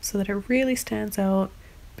there so that it really stands out.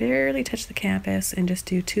 Barely touch the canvas, and just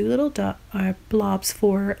do two little blobs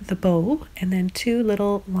for the bow, and then two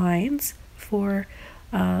little lines for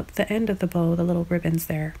the end of the bow, the little ribbons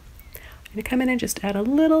there. I'm going to come in and just add a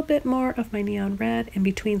little bit more of my neon red in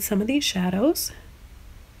between some of these shadows.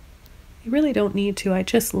 You really don't need to. I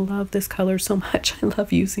just love this color so much. I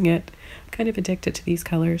love using it. I'm kind of addicted to these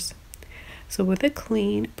colors. So with a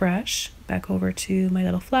clean brush, back over to my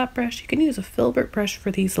little flat brush. You can use a Filbert brush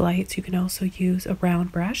for these lights. You can also use a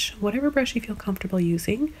round brush, whatever brush you feel comfortable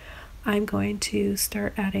using. I'm going to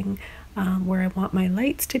start adding where I want my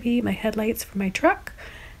lights to be, my headlights for my truck.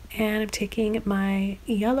 And I'm taking my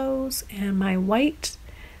yellows and my white.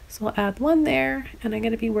 So I'll add one there, and I'm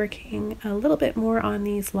going to be working a little bit more on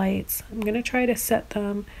these lights. I'm going to try to set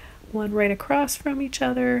them one right across from each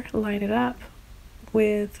other, line it up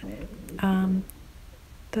with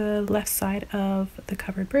the left side of the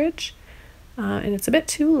covered bridge, and it's a bit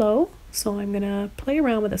too low, so I'm gonna play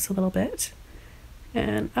around with this a little bit.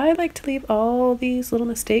 And I like to leave all these little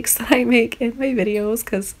mistakes that I make in my videos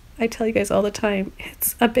because I tell you guys all the time,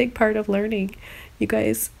 it's a big part of learning. You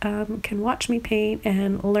guys can watch me paint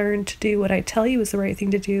and learn to do what I tell you is the right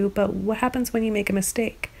thing to do, but what happens when you make a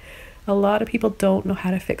mistake? A lot of people don't know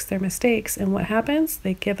how to fix their mistakes, and what happens?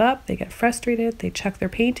 They give up, they get frustrated, they chuck their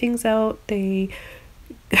paintings out, they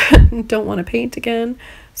don't want to paint again.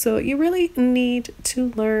 So you really need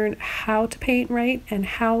to learn how to paint right and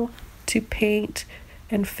how to paint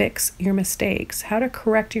and fix your mistakes. How to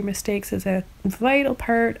correct your mistakes is a vital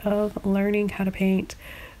part of learning how to paint.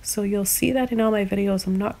 So you'll see that in all my videos.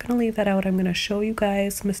 I'm not going to leave that out. I'm going to show you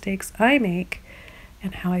guys mistakes I make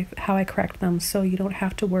and how I correct them, so you don't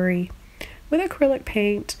have to worry. With acrylic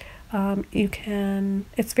paint,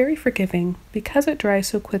 it's very forgiving because it dries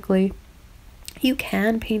so quickly. You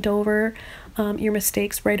can paint over your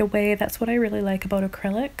mistakes right away. That's what I really like about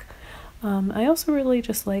acrylic. I also really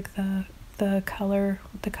just like the colors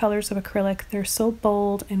of acrylic. They're so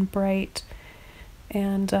bold and bright.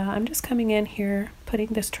 And I'm just coming in here, putting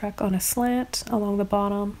this truck on a slant along the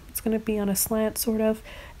bottom. It's going to be on a slant sort of,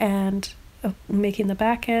 and making the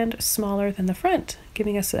back end smaller than the front,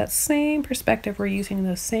 giving us that same perspective. We're using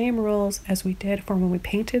those same rules as we did for when we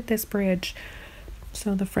painted this bridge.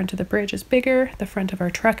 So the front of the bridge is bigger, the front of our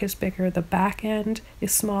truck is bigger, the back end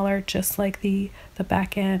is smaller, just like the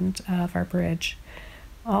back end of our bridge.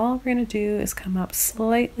 All we're going to do is come up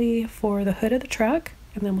slightly for the hood of the truck,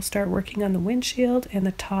 and then we'll start working on the windshield and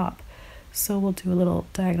the top. So we'll do a little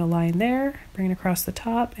diagonal line there, bring it across the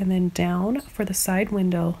top, and then down for the side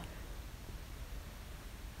window.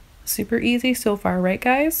 Super easy so far, right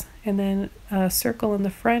guys? And then a circle in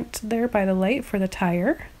the front there by the light for the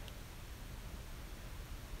tire.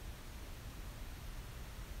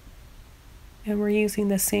 And we're using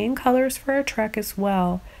the same colors for our truck as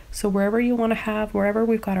well. So wherever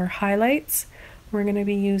we've got our highlights, we're going to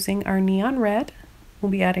be using our neon red.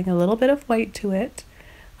 We'll be adding a little bit of white to it.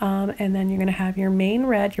 And then you're going to have your main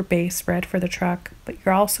red, your base red for the truck, but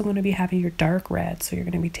you're also going to be having your dark red. So you're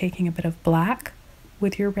going to be taking a bit of black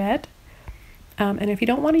with your red. And if you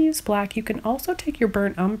don't want to use black, you can also take your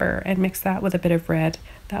burnt umber and mix that with a bit of red.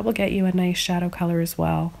 That will get you a nice shadow color as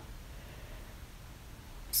well.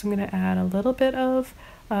 So I'm going to add a little bit of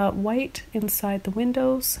white inside the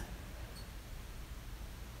windows.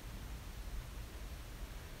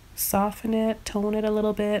 Soften it, tone it a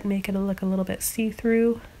little bit, make it look a little bit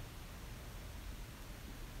see-through.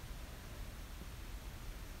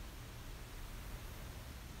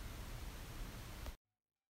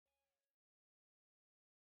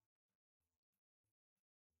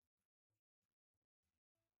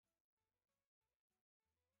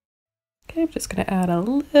 Okay, I'm just going to add a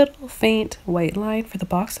little faint white line for the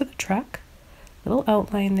box of the truck. Little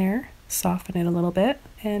outline there, soften it a little bit,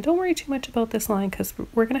 and don't worry too much about this line because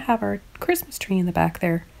we're going to have our Christmas tree in the back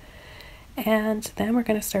there. And then we're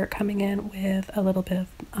going to start coming in with a little bit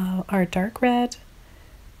of our dark red,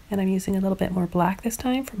 and I'm using a little bit more black this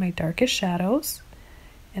time for my darkest shadows.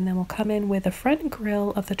 And then we'll come in with the front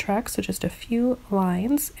grille of the truck, so just a few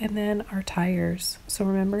lines, and then our tires. So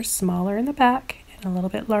remember, smaller in the back and a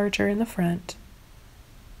little bit larger in the front.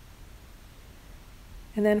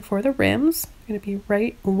 And then for the rims, going to be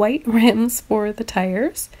white rims for the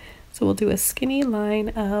tires. So we'll do a skinny line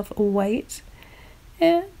of white,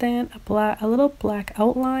 and then a little black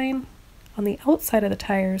outline on the outside of the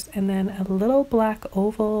tires, and then a little black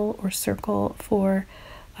oval or circle for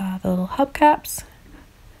the little hubcaps.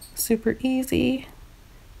 Super easy.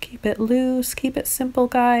 Keep it loose, keep it simple,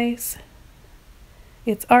 guys.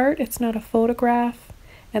 It's art, it's not a photograph,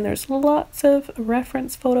 and there's lots of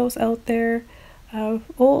reference photos out there.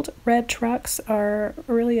 Old red trucks are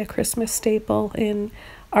really a Christmas staple in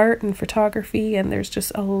art and photography, and there's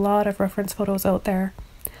just a lot of reference photos out there.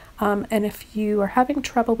 And if you are having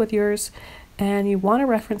trouble with yours and you want a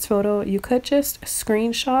reference photo, you could just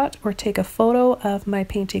screenshot or take a photo of my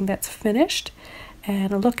painting that's finished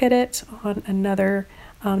and look at it on another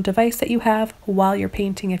device that you have while you're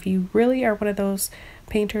painting. If you really are one of those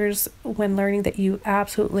painters when learning that you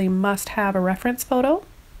absolutely must have a reference photo,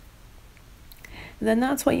 then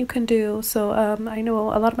that's what you can do. So I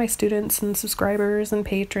know a lot of my students and subscribers and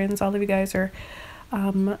patrons, all of you guys are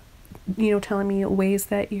telling me ways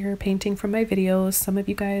that you're painting from my videos. Some of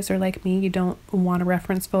you guys are like me, you don't want a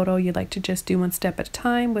reference photo, you'd like to just do one step at a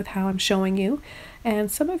time with how I'm showing you.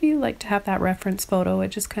 And some of you like to have that reference photo. It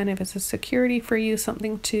just kind of is a security for you,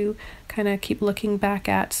 something to kind of keep looking back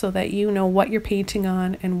at so that you know what you're painting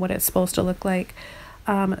on and what it's supposed to look like.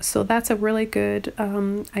 So that's a really good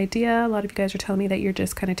idea. A lot of you guys are telling me that you're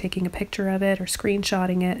just kind of taking a picture of it or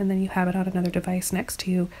screenshotting it, and then you have it on another device next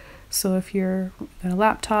to you. So if you're on a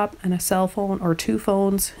laptop and a cell phone or two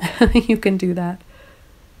phones, you can do that.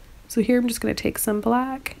 So here I'm just going to take some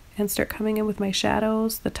black and start coming in with my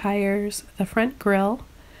shadows, the tires, the front grille.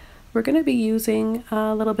 We're going to be using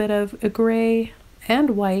a little bit of gray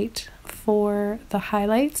and white for the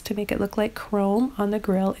highlights to make it look like chrome on the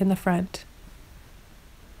grille in the front.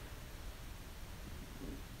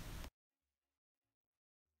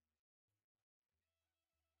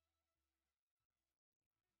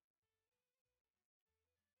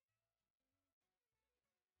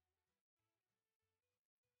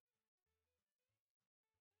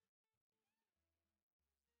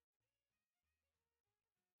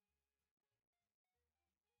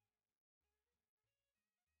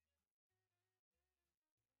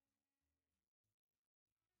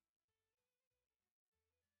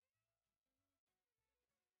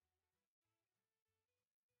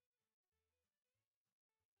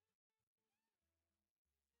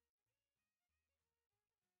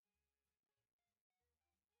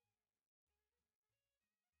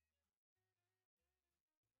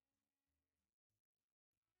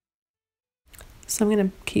 So I'm going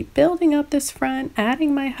to keep building up this front,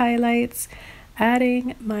 adding my highlights,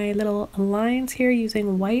 adding my little lines here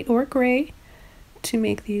using white or gray to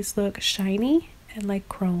make these look shiny and like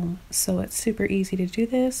chrome. So it's super easy to do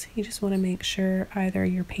this. You just want to make sure either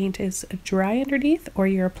your paint is dry underneath or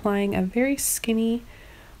you're applying a very skinny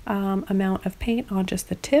amount of paint on just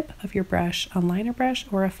the tip of your brush. A liner brush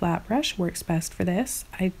or a flat brush works best for this.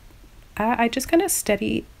 I just kind of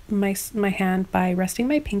steady my hand by resting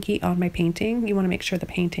my pinky on my painting. You want to make sure the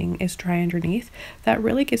painting is dry underneath. That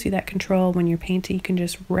really gives you that control when you're painting. You can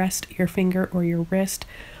just rest your finger or your wrist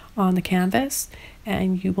on the canvas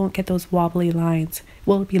and you won't get those wobbly lines.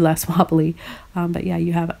 Well, it'll be less wobbly, but yeah,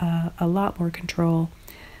 you have a lot more control.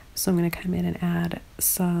 So I'm going to come in and add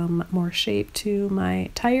some more shape to my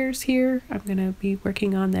tires here. I'm going to be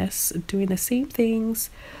working on this, doing the same things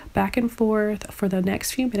back and forth for the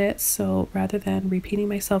next few minutes. So rather than repeating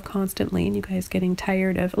myself constantly and you guys getting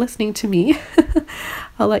tired of listening to me,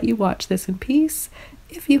 I'll let you watch this in peace.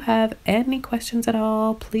 If you have any questions at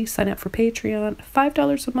all, please sign up for Patreon.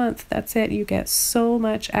 $5 a month, that's it. You get so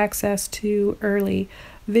much access to early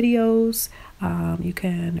videos. You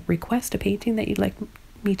can request a painting that you'd like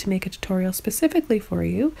me to make a tutorial specifically for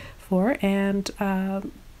you and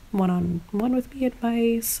one-on-one with me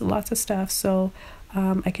advice, lots of stuff. So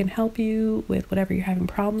I can help you with whatever you're having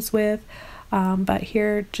problems with. But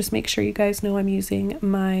here, just make sure you guys know I'm using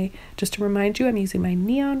just to remind you, I'm using my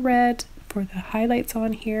neon red for the highlights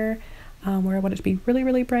on here. Where I want it to be really,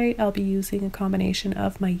 really bright, I'll be using a combination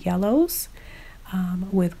of my yellows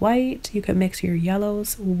with white. You can mix your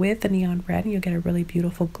yellows with the neon red and you'll get a really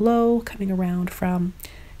beautiful glow coming around from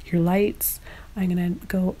your lights. I'm going to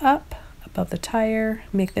go up above the tire,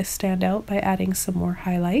 make this stand out by adding some more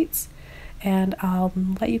highlights, and I'll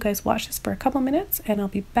let you guys watch this for a couple minutes and I'll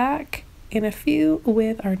be back in a few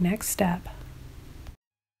with our next step.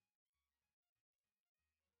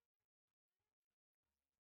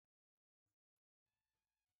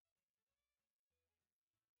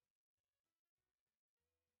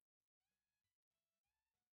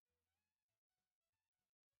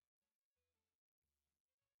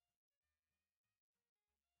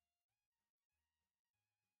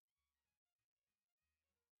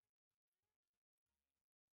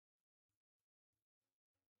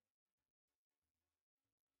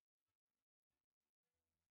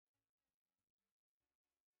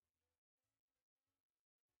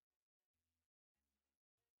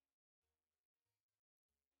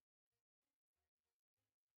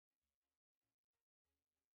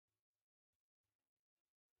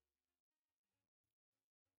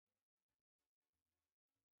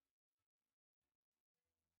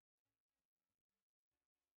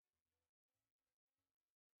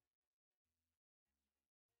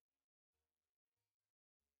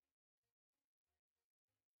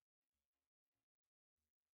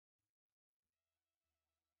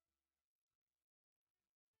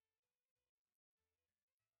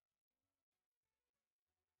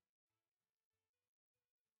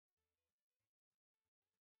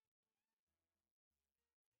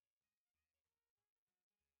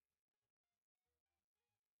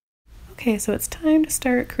 Okay, so it's time to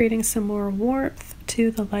start creating some more warmth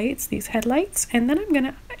to the lights, these headlights, and then I'm going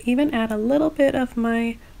to even add a little bit of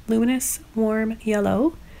my luminous warm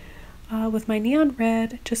yellow with my neon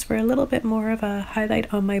red, just for a little bit more of a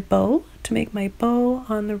highlight on my bow, to make my bow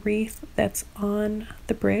on the wreath that's on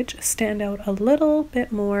the bridge stand out a little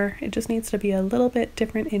bit more. It just needs to be a little bit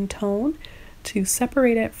different in tone to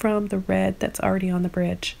separate it from the red that's already on the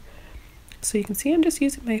bridge. So you can see I'm just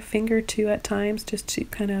using my finger too at times just to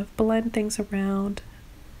kind of blend things around.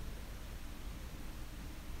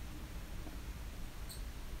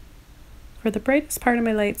 For the brightest part of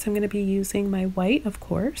my lights, I'm going to be using my white, of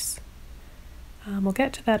course. We'll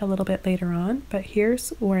get to that a little bit later on, but here's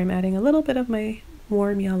where I'm adding a little bit of my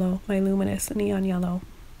warm yellow, my luminous neon yellow.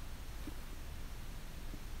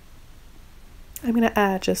 I'm going to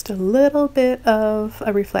add just a little bit of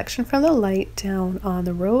a reflection from the light down on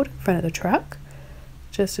the road in front of the truck.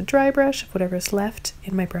 Just a dry brush of whatever's left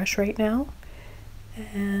in my brush right now.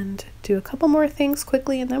 And do a couple more things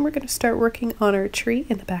quickly, and then we're going to start working on our tree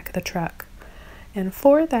in the back of the truck. And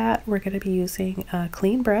for that, we're going to be using a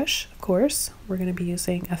clean brush, of course. We're going to be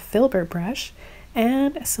using a Filbert brush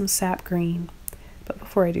and some sap green. But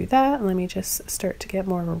before I do that, let me just start to get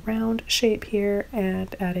more of a round shape here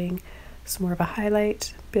and adding some more of a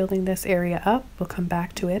highlight, building this area up. We'll come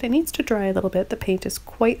back to it. It needs to dry a little bit. The paint is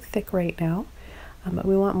quite thick right now, but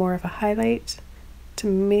we want more of a highlight to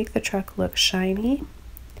make the truck look shiny.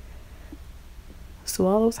 So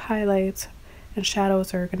all those highlights and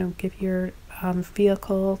shadows are going to give your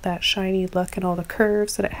vehicle that shiny look and all the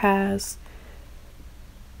curves that it has,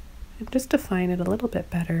 and just define it a little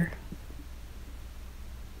bit better.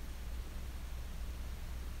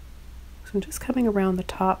 So I'm just coming around the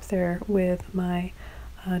top there with my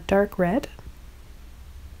dark red.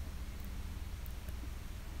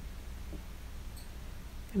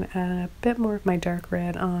 I'm going to add a bit more of my dark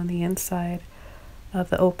red on the inside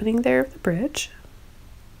of the opening there of the bridge.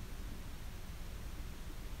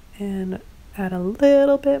 And add a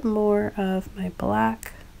little bit more of my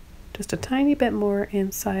black, just a tiny bit more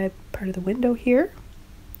inside part of the window here.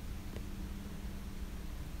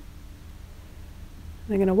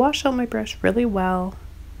 I'm going to wash out my brush really well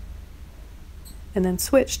and then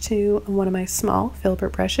switch to one of my small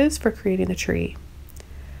Filbert brushes for creating the tree.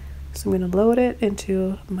 So I'm going to load it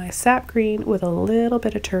into my sap green with a little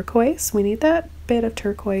bit of turquoise. We need that bit of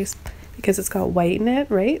turquoise because it's got white in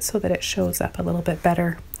it, right? So that it shows up a little bit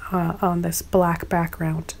better on this black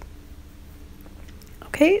background.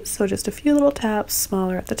 Okay, so just a few little taps,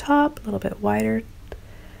 smaller at the top, a little bit wider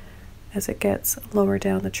as it gets lower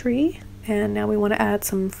down the tree. And now we want to add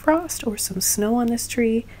some frost or some snow on this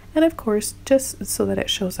tree, and of course just so that it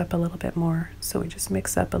shows up a little bit more. So we just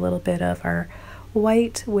mix up a little bit of our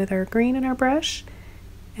white with our green in our brush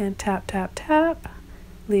and tap tap tap,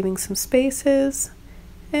 leaving some spaces,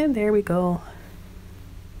 and there we go.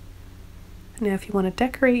 Now if you want to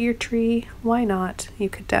decorate your tree, why not? You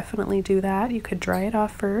could definitely do that. You could dry it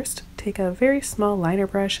off first, take a very small liner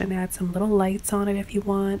brush and add some little lights on it if you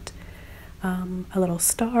want, a little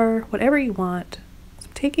star, whatever you want. So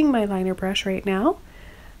I'm taking my liner brush right now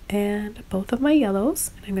and both of my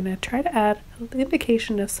yellows, and I'm going to try to add an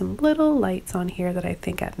indication of some little lights on here that I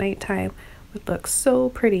think at nighttime would look so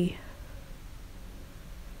pretty.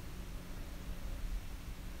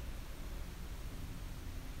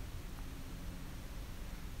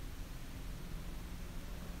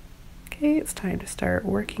 Okay, it's time to start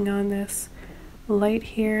working on this light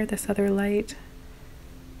here, this other light.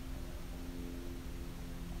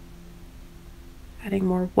 Adding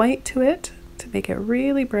more white to it to make it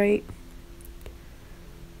really bright.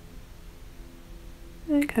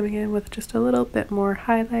 And coming in with just a little bit more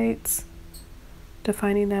highlights,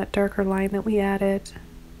 defining that darker line that we added.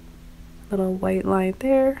 A little white line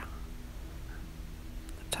there,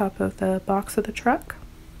 the top of the box of the truck.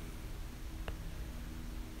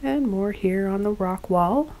 And more here on the rock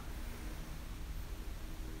wall.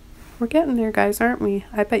 We're getting there, guys, aren't we?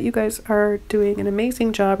 I bet you guys are doing an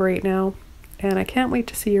amazing job right now, and I can't wait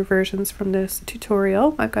to see your versions from this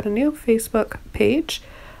tutorial. I've got a new Facebook page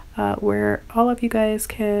where all of you guys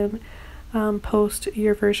can post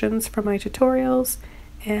your versions from my tutorials,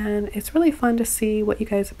 and it's really fun to see what you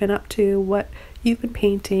guys have been up to, what you've been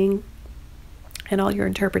painting, and all your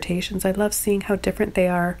interpretations. I love seeing how different they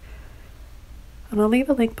are. And I'll leave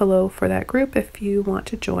a link below for that group if you want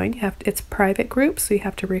to join. It's a private group, so you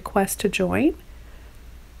have to request to join.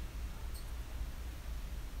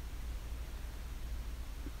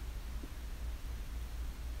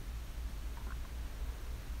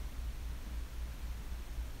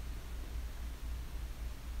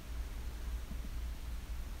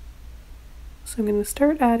 So I'm going to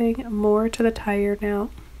start adding more to the tire now,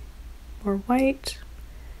 more white.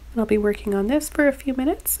 And I'll be working on this for a few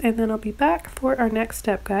minutes, and then I'll be back for our next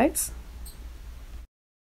step, guys.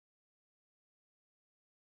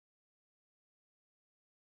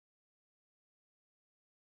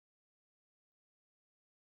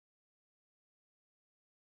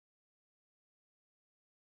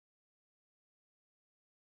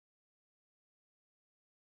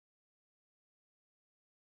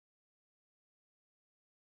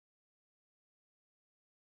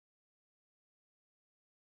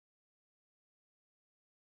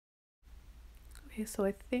 Okay, so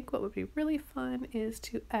I think what would be really fun is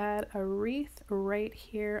to add a wreath right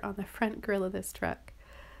here on the front grille of this truck.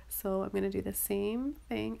 So I'm going to do the same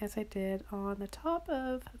thing as I did on the top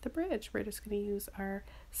of the bridge. We're just going to use our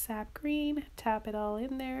sap green, tap it all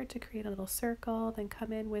in there to create a little circle, then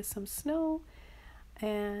come in with some snow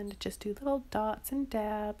and just do little dots and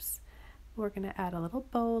dabs. We're going to add a little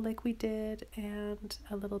bow like we did and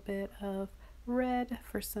a little bit of red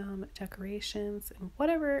for some decorations and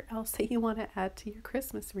whatever else that you want to add to your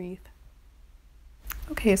Christmas wreath.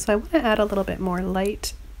 Okay, so I want to add a little bit more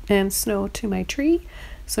light and snow to my tree,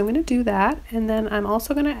 so I'm going to do that, and then I'm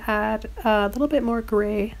also going to add a little bit more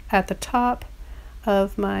gray at the top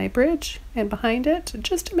of my bridge and behind it,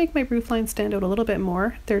 just to make my roof line stand out a little bit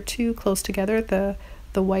more. They're too close together, the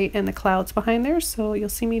white and the clouds behind there, so you'll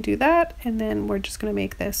see me do that, and then we're just going to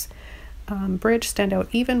make this bridge stand out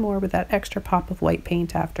even more with that extra pop of white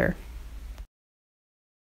paint after.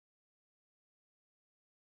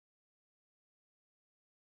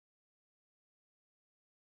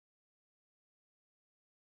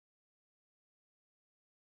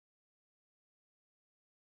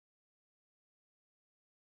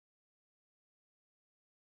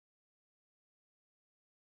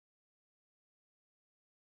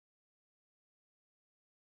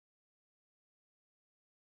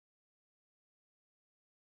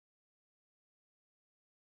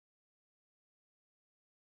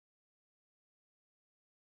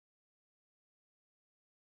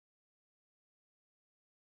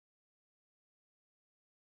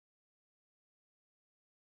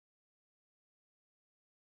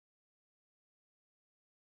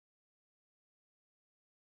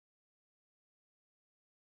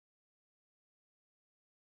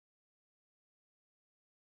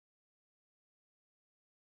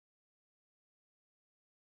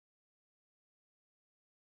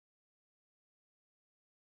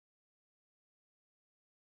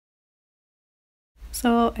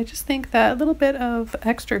 So I just think that a little bit of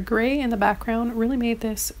extra gray in the background really made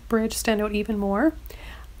this bridge stand out even more.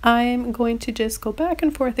 I'm going to just go back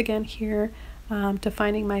and forth again here,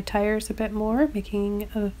 defining my tires a bit more,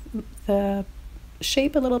 making the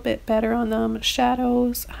shape a little bit better on them,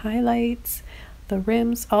 shadows, highlights, the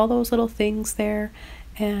rims, all those little things there,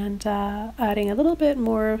 and adding a little bit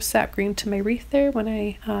more sap green to my wreath there when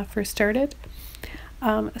I first started.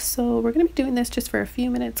 So we're going to be doing this just for a few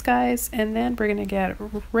minutes, guys, and then we're going to get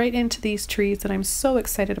right into these trees that I'm so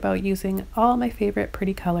excited about using all my favorite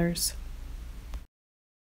pretty colors.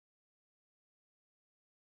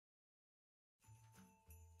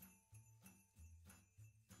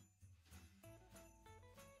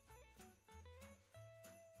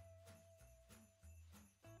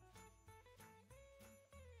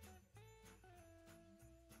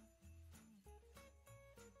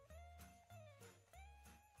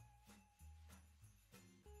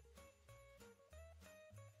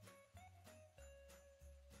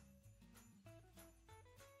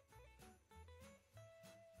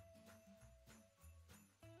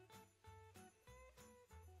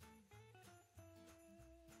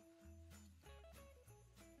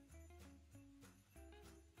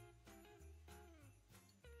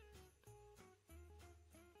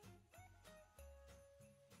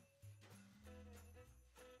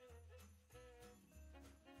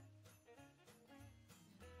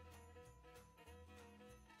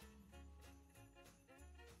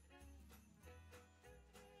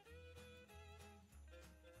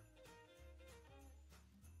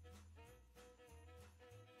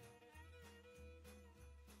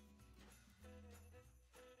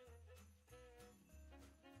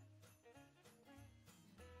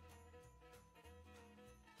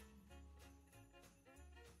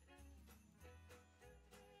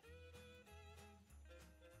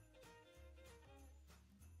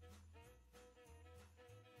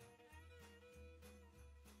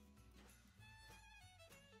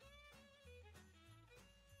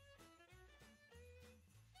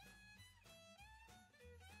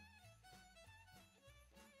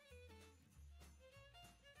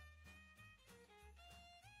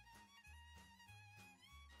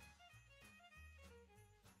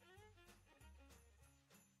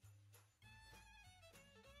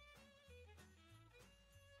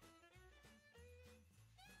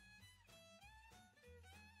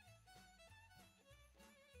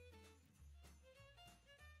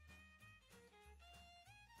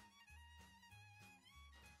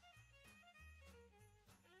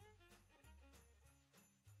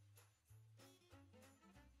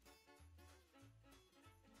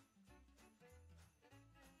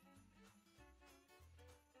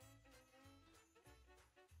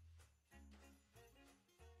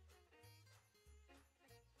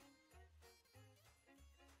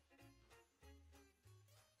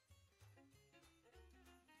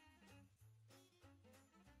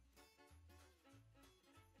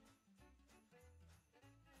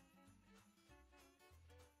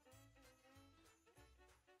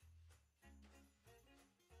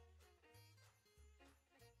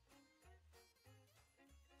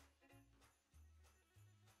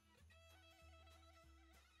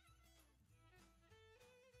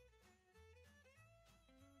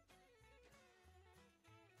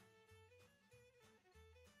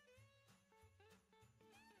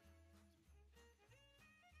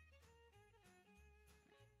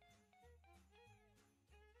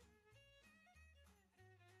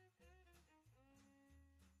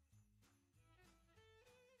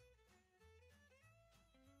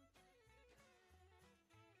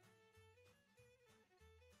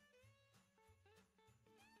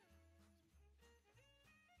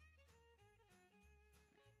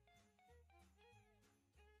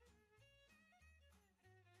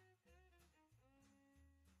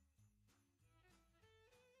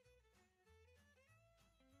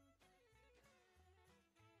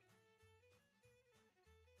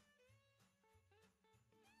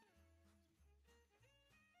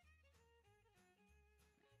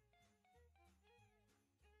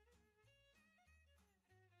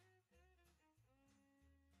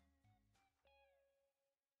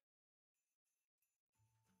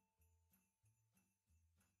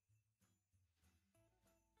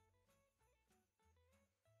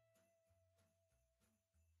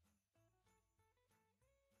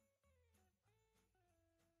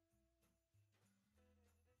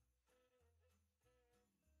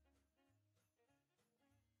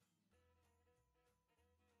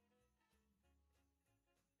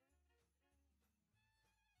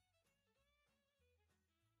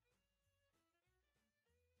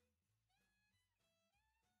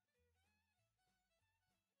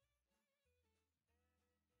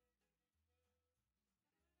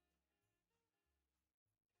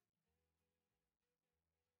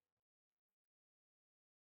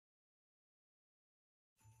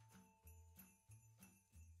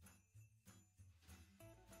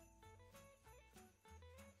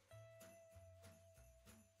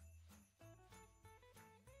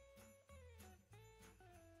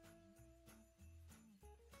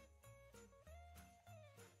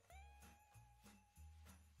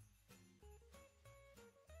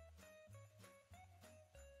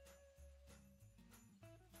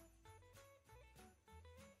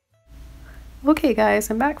 Okay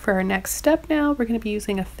guys, I'm back for our next step now. We're going to be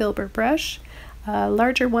using a Filbert brush, a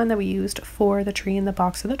larger one that we used for the tree in the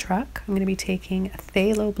box of the truck. I'm going to be taking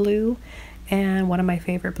Phthalo blue and one of my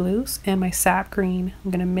favorite blues and my sap green.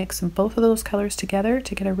 I'm going to mix both of those colors together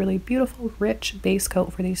to get a really beautiful rich base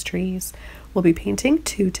coat for these trees. We'll be painting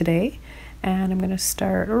 2 today, and I'm going to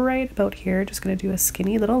start right about here. Just going to do a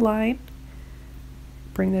skinny little line,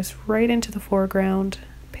 bring this right into the foreground,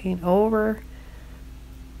 paint over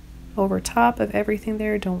top of everything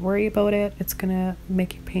there. Don't worry about it. It's gonna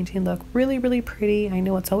make your painting look really, really pretty. I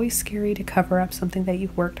know it's always scary to cover up something that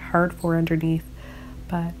you've worked hard for underneath,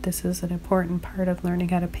 but this is an important part of learning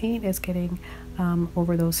how to paint, is getting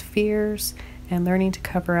over those fears and learning to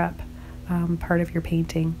cover up part of your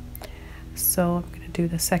painting. So I'm going to do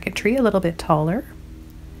the second tree a little bit taller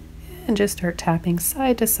and just start tapping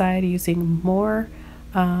side to side using more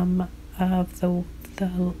of the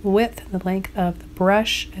width and the length of the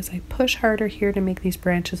brush as I push harder here to make these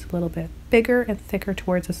branches a little bit bigger and thicker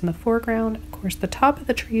towards us in the foreground. Of course, the top of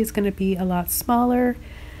the tree is going to be a lot smaller,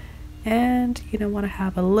 and you don't want to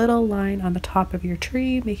have a little line on the top of your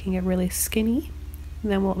tree, making it really skinny.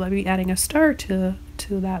 And then we'll be adding a star to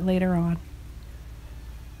that later on.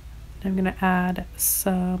 I'm going to add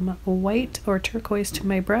some white or turquoise to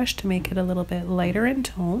my brush to make it a little bit lighter in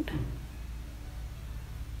tone.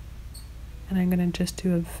 And I'm going to just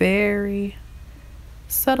do a very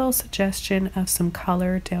subtle suggestion of some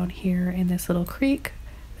color down here in this little creek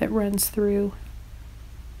that runs through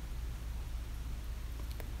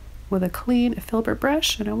with a clean Filbert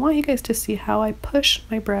brush. And I want you guys to see how I push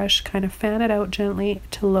my brush, kind of fan it out gently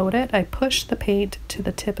to load it. I push the paint to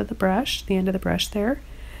the tip of the brush, the end of the brush there.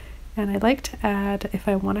 And I like to add, if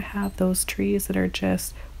I want to have those trees that are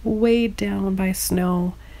just weighed down by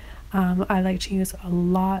snow, I like to use a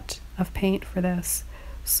lot of paint for this.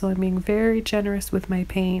 So I'm being very generous with my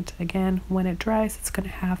paint. Again, when it dries, it's going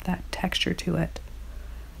to have that texture to it.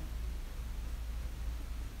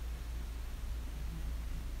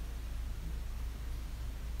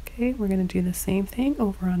 Okay, we're going to do the same thing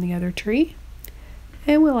over on the other tree,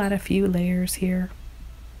 and we'll add a few layers here.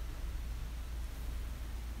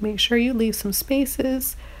 Make sure you leave some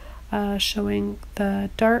spaces showing the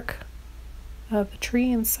dark of the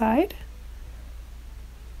tree inside.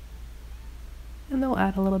 And they'll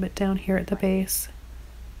add a little bit down here at the base.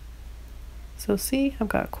 So see, I've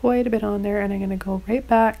got quite a bit on there, and I'm going to go right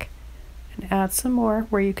back and add some more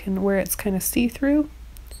where it's kind of see-through.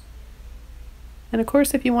 And of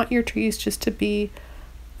course, if you want your trees just to be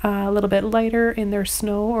a little bit lighter in their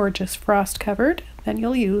snow or just frost covered, then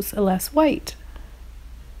you'll use less white.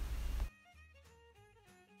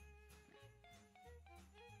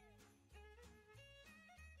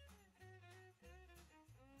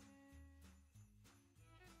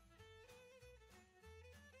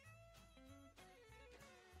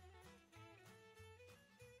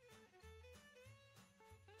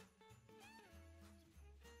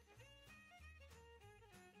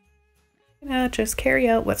 Just carry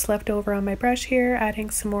out what's left over on my brush here, adding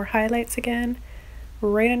some more highlights again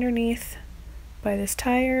right underneath by this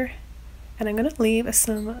tire. And I'm going to leave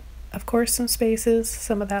some, of course, some spaces,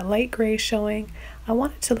 some of that light gray showing. I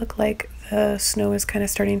want it to look like the snow is kind of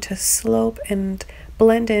starting to slope and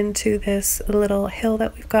blend into this little hill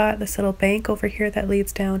that we've got, this little bank over here that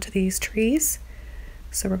leads down to these trees.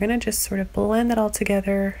 So we're going to just sort of blend that all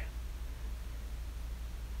together.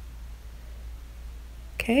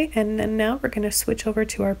 Okay, and then now we're going to switch over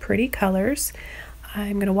to our pretty colors.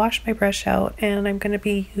 I'm going to wash my brush out, and I'm going to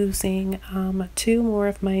be using 2 more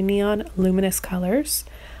of my neon luminous colors.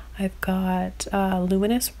 I've got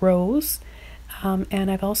luminous rose,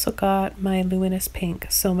 and I've also got my luminous pink,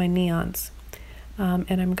 so my neons.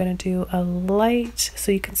 And I'm going to do a light,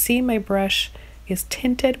 so you can see my brush is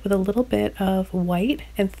tinted with a little bit of white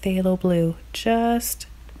and phthalo blue. Just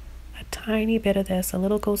a tiny bit of this, a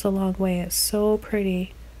little goes a long way. It's so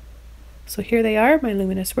pretty. So here they are, my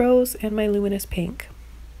luminous rose and my luminous pink.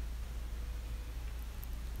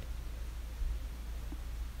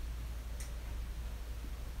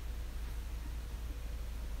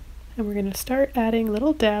 And we're going to start adding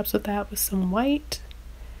little dabs of that with some white,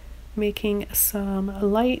 making some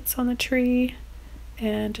lights on the tree,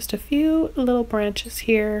 and just a few little branches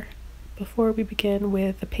here before we begin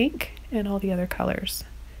with the pink and all the other colors.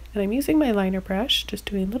 And I'm using my liner brush, just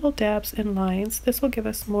doing little dabs and lines. This will give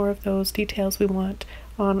us more of those details we want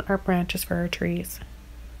on our branches for our trees.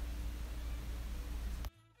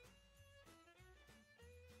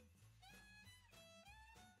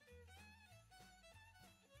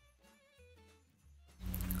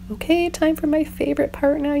 Okay, time for my favorite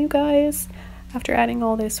part now, you guys. After adding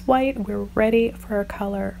all this white, we're ready for our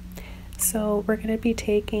color. So we're going to be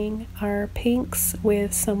taking our pinks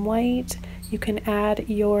with some white. You can add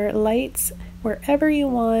your lights wherever you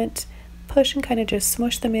want. Push and kind of just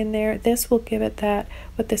smush them in there. This will give it that,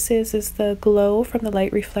 what this is the glow from the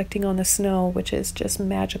light reflecting on the snow, which is just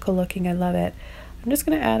magical looking. I love it. I'm just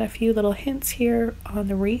going to add a few little hints here on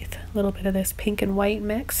the wreath, a little bit of this pink and white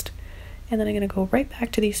mixed, and then I'm going to go right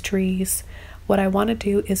back to these trees. What I want to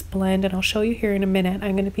do is blend, and I'll show you here in a minute.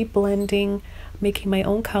 I'm going to be blending, making my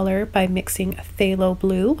own color by mixing phthalo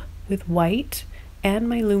blue with white and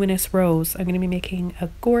my luminous rose. I'm going to be making a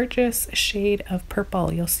gorgeous shade of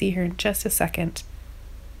purple. You'll see here in just a second.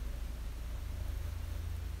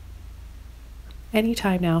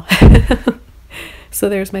 Anytime now. So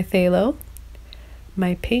there's my phthalo,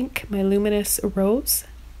 my pink, my luminous rose,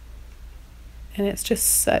 and it's just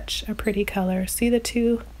such a pretty color. See the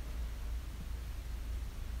two?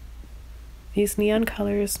 These neon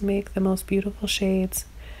colors make the most beautiful shades.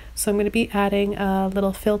 So I'm going to be adding a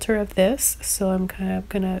little filter of this. So I'm kind of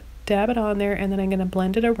going to dab it on there, and then I'm going to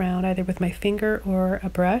blend it around either with my finger or a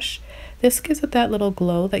brush. This gives it that little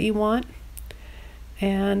glow that you want.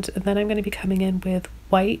 And then I'm going to be coming in with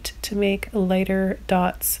white to make lighter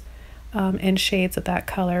dots and shades of that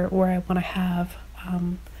color where I want to have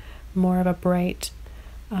more of a bright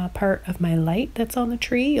part of my light that's on the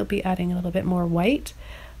tree. You'll be adding a little bit more white.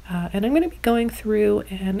 And I'm going to be going through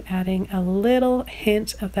and adding a little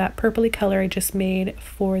hint of that purpley color I just made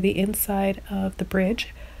for the inside of the bridge.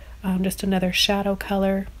 Just another shadow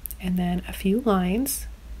color, and then a few lines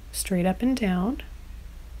straight up and down.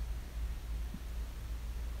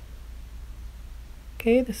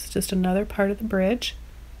 Okay, this is just another part of the bridge.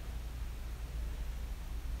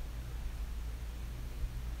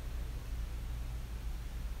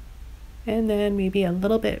 And then maybe a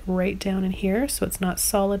little bit right down in here so it's not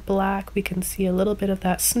solid black. We can see a little bit of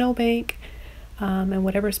that snowbank and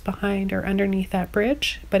whatever's behind or underneath that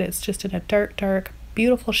bridge, but it's just in a dark, dark,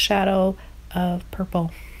 beautiful shadow of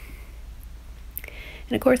purple.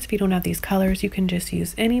 And of course, if you don't have these colors, you can just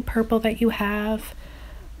use any purple that you have.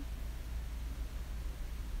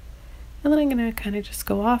 And then I'm going to kind of just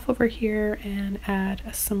go off over here and add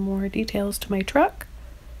some more details to my truck.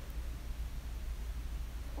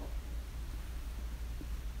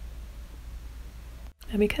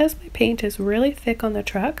 And because my paint is really thick on the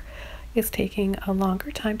truck, it's taking a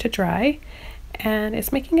longer time to dry, and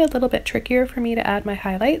it's making it a little bit trickier for me to add my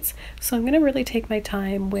highlights. So I'm going to really take my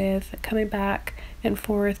time with coming back and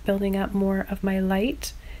forth, building up more of my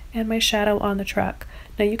light and my shadow on the truck.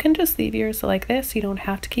 Now you can just leave yours like this, you don't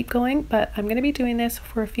have to keep going, but I'm going to be doing this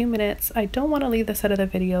for a few minutes. I don't want to leave this out of the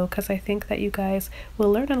video because I think that you guys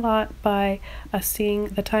will learn a lot by seeing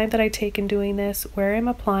the time that I take in doing this, where I'm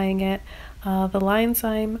applying it, the lines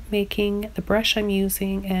I'm making, the brush I'm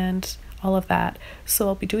using, and all of that. So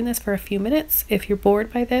I'll be doing this for a few minutes. If you're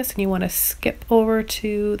bored by this and you want to skip over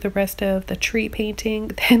to the rest of the tree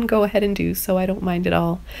painting, then go ahead and do so. I don't mind at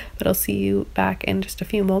all. But I'll see you back in just a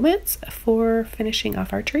few moments for finishing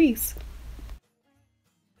off our trees.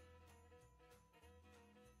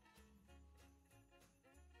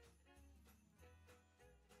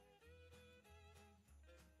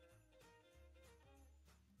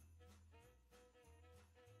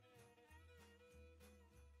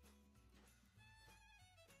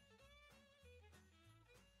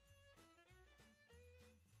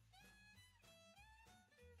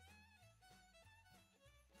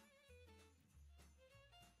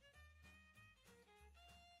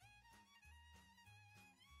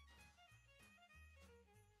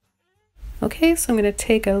 Okay, so I'm going to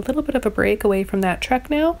take a little bit of a break away from that truck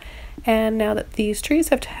now, and now that these trees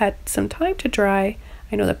have had some time to dry,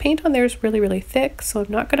 I know the paint on there is really, really thick, so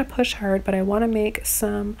I'm not going to push hard, but I want to make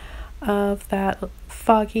some of that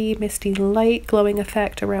foggy, misty light glowing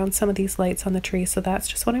effect around some of these lights on the tree. So that's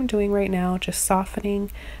just what I'm doing right now, just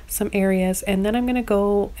softening some areas, and then I'm going to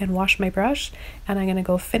go and wash my brush, and I'm going to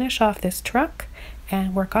go finish off this truck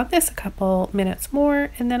and work on this a couple minutes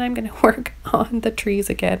more, and then I'm going to work on the trees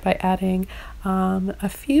again by adding a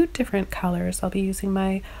few different colors. I'll be using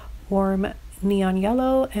my warm neon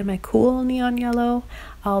yellow and my cool neon yellow.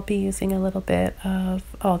 I'll be using a little bit of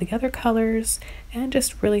all the other colors and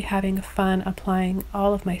just really having fun applying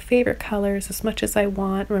all of my favorite colors as much as I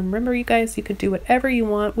want. Remember, you guys, you can do whatever you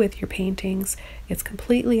want with your paintings. It's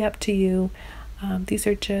completely up to you. These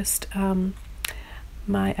are just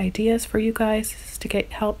my ideas for you guys to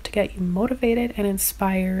help to get you motivated and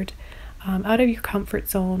inspired out of your comfort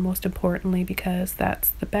zone, most importantly, because that's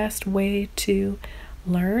the best way to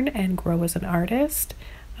learn and grow as an artist.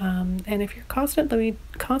 And if you're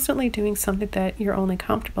constantly doing something that you're only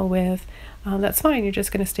comfortable with, that's fine. You're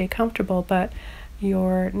just going to stay comfortable, but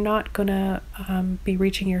you're not gonna be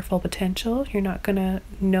reaching your full potential. You're not gonna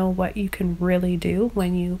know what you can really do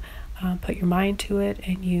when you put your mind to it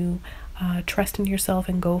and you trust in yourself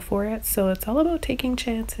and go for it. So it's all about taking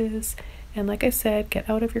chances. And like I said, get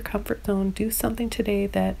out of your comfort zone. Do something today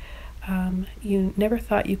that you never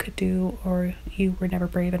thought you could do, or you were never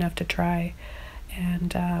brave enough to try.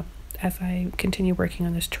 And as I continue working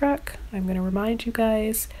on this truck, I'm going to remind you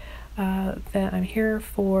guys that I'm here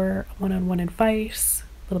for one-on-one advice,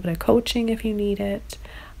 a little bit of coaching if you need it,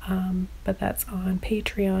 but that's on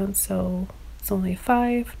Patreon, so it's only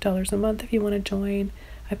 $5 a month if you want to join.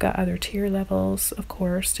 I've got other tier levels, of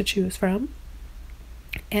course, to choose from.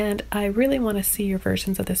 And I really want to see your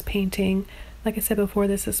versions of this painting. Like I said before,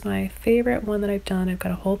 this is my favorite one that I've done. I've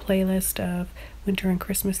got a whole playlist of winter and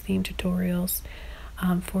Christmas themed tutorials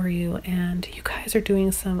for you, and you guys are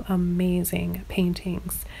doing some amazing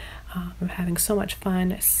paintings. I'm having so much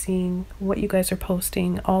fun seeing what you guys are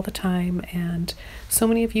posting all the time, and so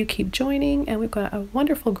many of you keep joining, and we've got a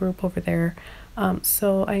wonderful group over there.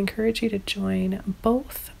 So I encourage you to join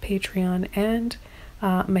both Patreon and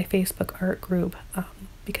my Facebook art group,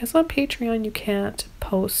 because on Patreon you can't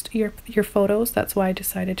post your photos. That's why I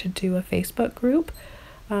decided to do a Facebook group.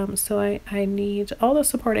 So I need all the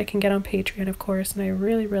support I can get on Patreon, of course, and I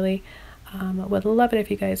really would love it if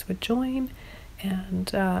you guys would join.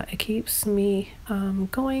 And it keeps me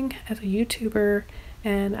going as a YouTuber,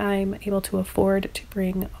 and I'm able to afford to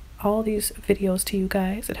bring all these videos to you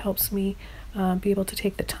guys. It helps me be able to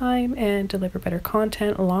take the time and deliver better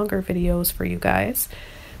content, longer videos for you guys.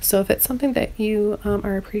 So if it's something that you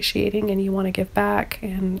are appreciating and you want to give back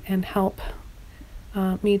and help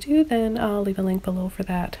me do, then I'll leave a link below for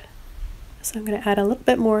that. So I'm going to add a little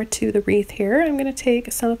bit more to the wreath here. I'm going to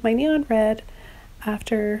take some of my neon red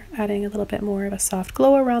after adding a little bit more of a soft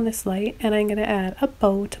glow around this light, and I'm going to add a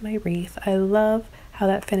bow to my wreath. I love how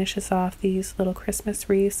that finishes off these little Christmas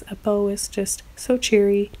wreaths. A bow is just so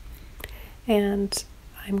cheery. And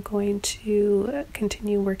I'm going to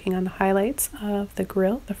continue working on the highlights of the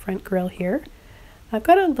grill, the front grill here. I've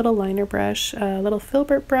got a little liner brush, a little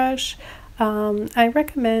Filbert brush. I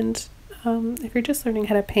recommend, if you're just learning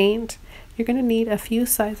how to paint, you're going to need a few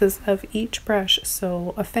sizes of each brush.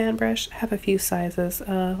 So a fan brush, have a few sizes,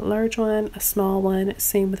 a large one, a small one,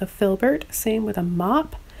 same with a Filbert, same with a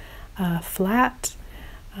mop, flat.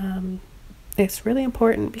 It's really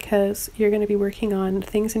important because you're going to be working on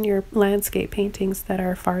things in your landscape paintings that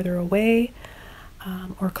are farther away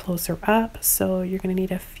or closer up. So you're going to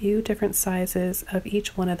need a few different sizes of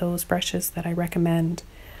each one of those brushes that I recommend.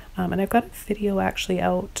 And I've got a video actually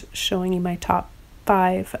out showing you my top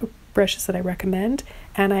 5 brushes that I recommend.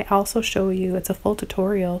 And I also show you, it's a full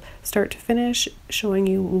tutorial, start to finish, showing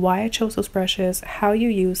you why I chose those brushes, how you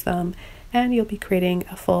use them, and you'll be creating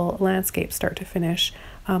a full landscape start to finish,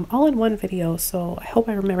 all in one video. So I hope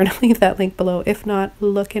I remember to leave that link below. If not,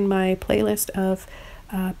 look in my playlist of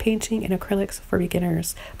painting in acrylics for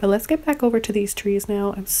beginners. But let's get back over to these trees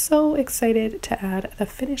now. I'm so excited to add the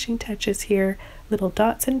finishing touches here, little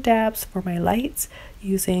dots and dabs for my lights,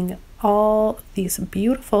 using all these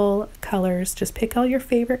beautiful colors. Just pick all your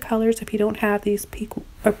favorite colors. If you don't have these,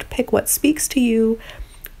 pick what speaks to you,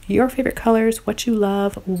 your favorite colors, what you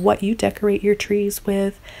love, what you decorate your trees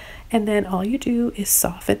with, and then all you do is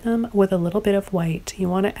soften them with a little bit of white. You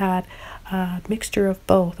want to add a mixture of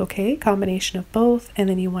both, okay? Combination of both, and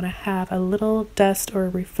then you want to have a little dust or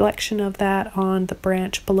reflection of that on the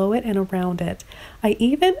branch below it and around it. I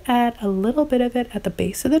even add a little bit of it at the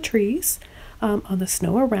base of the trees, on the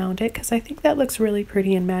snow around it, because I think that looks really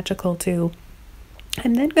pretty and magical too.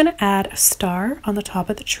 I'm then going to add a star on the top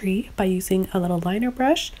of the tree by using a little liner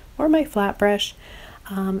brush or my flat brush,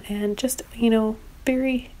 and just,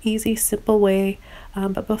 very easy, simple way.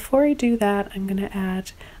 But before I do that, I'm going to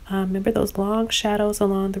add, remember those long shadows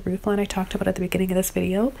along the roof line I talked about at the beginning of this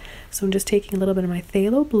video? So I'm just taking a little bit of my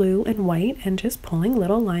phthalo blue and white and just pulling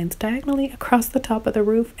little lines diagonally across the top of the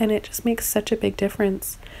roof, and it just makes such a big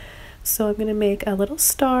difference. So I'm going to make a little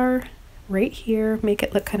star right here, make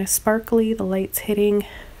it look kind of sparkly, the light's hitting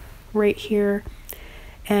right here,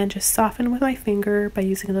 and just soften with my finger by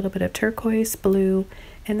using a little bit of turquoise blue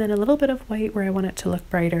and then a little bit of white where I want it to look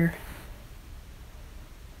brighter.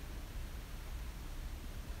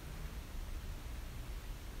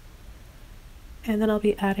 And then I'll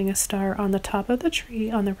be adding a star on the top of the tree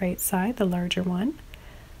on the right side, the larger one.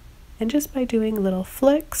 And just by doing little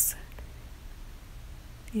flicks,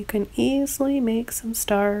 you can easily make some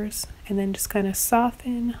stars and then just kind of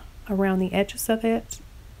soften around the edges of it.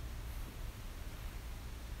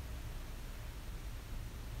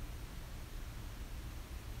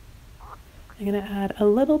 I'm going to add a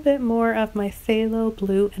little bit more of my phthalo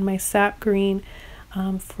blue and my sap green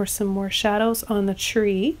for some more shadows on the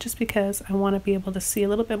tree, just because I want to be able to see a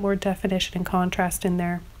little bit more definition and contrast in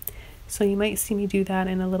there. So you might see me do that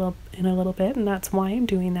in a little bit, and that's why I'm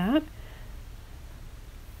doing that.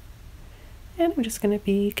 And I'm just going to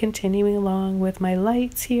be continuing along with my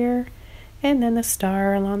lights here, and then the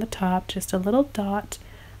star along the top, just a little dot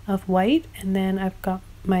of white, and then I've got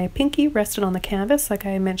my pinky rested on the canvas like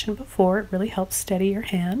I mentioned before. It really helps steady your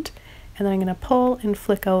hand. And then I'm going to pull and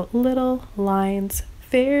flick out little lines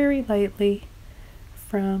very lightly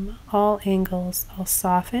from all angles. I'll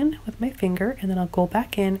soften with my finger, and then I'll go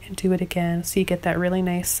back in and do it again so you get that really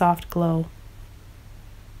nice soft glow.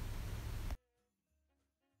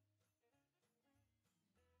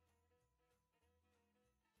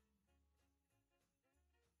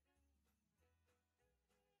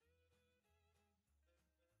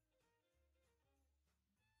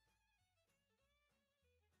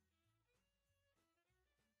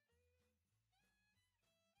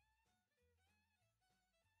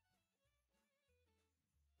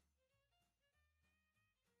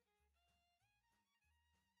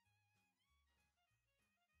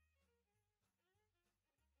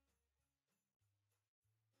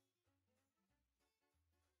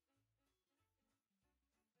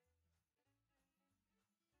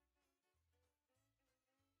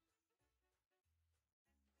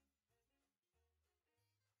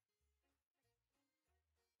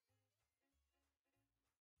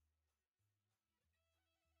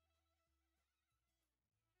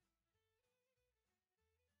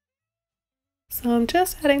 So I'm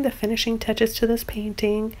just adding the finishing touches to this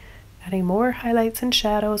painting, adding more highlights and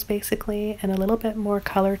shadows basically, and a little bit more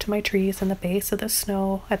color to my trees and the base of the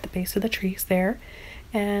snow at the base of the trees there,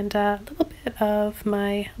 and a little bit of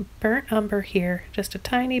my burnt umber here, just a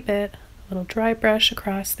tiny bit, a little dry brush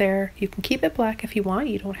across there. You can keep it black if you want,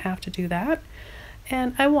 you don't have to do that.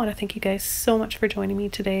 And I want to thank you guys so much for joining me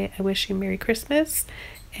today. I wish you Merry Christmas,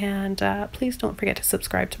 and please don't forget to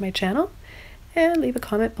subscribe to my channel and leave a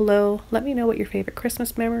comment below. Let me know what your favorite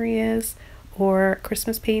Christmas memory is or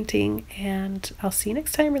Christmas painting, and I'll see you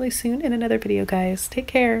next time really soon in another video, guys. Take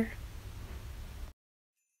care.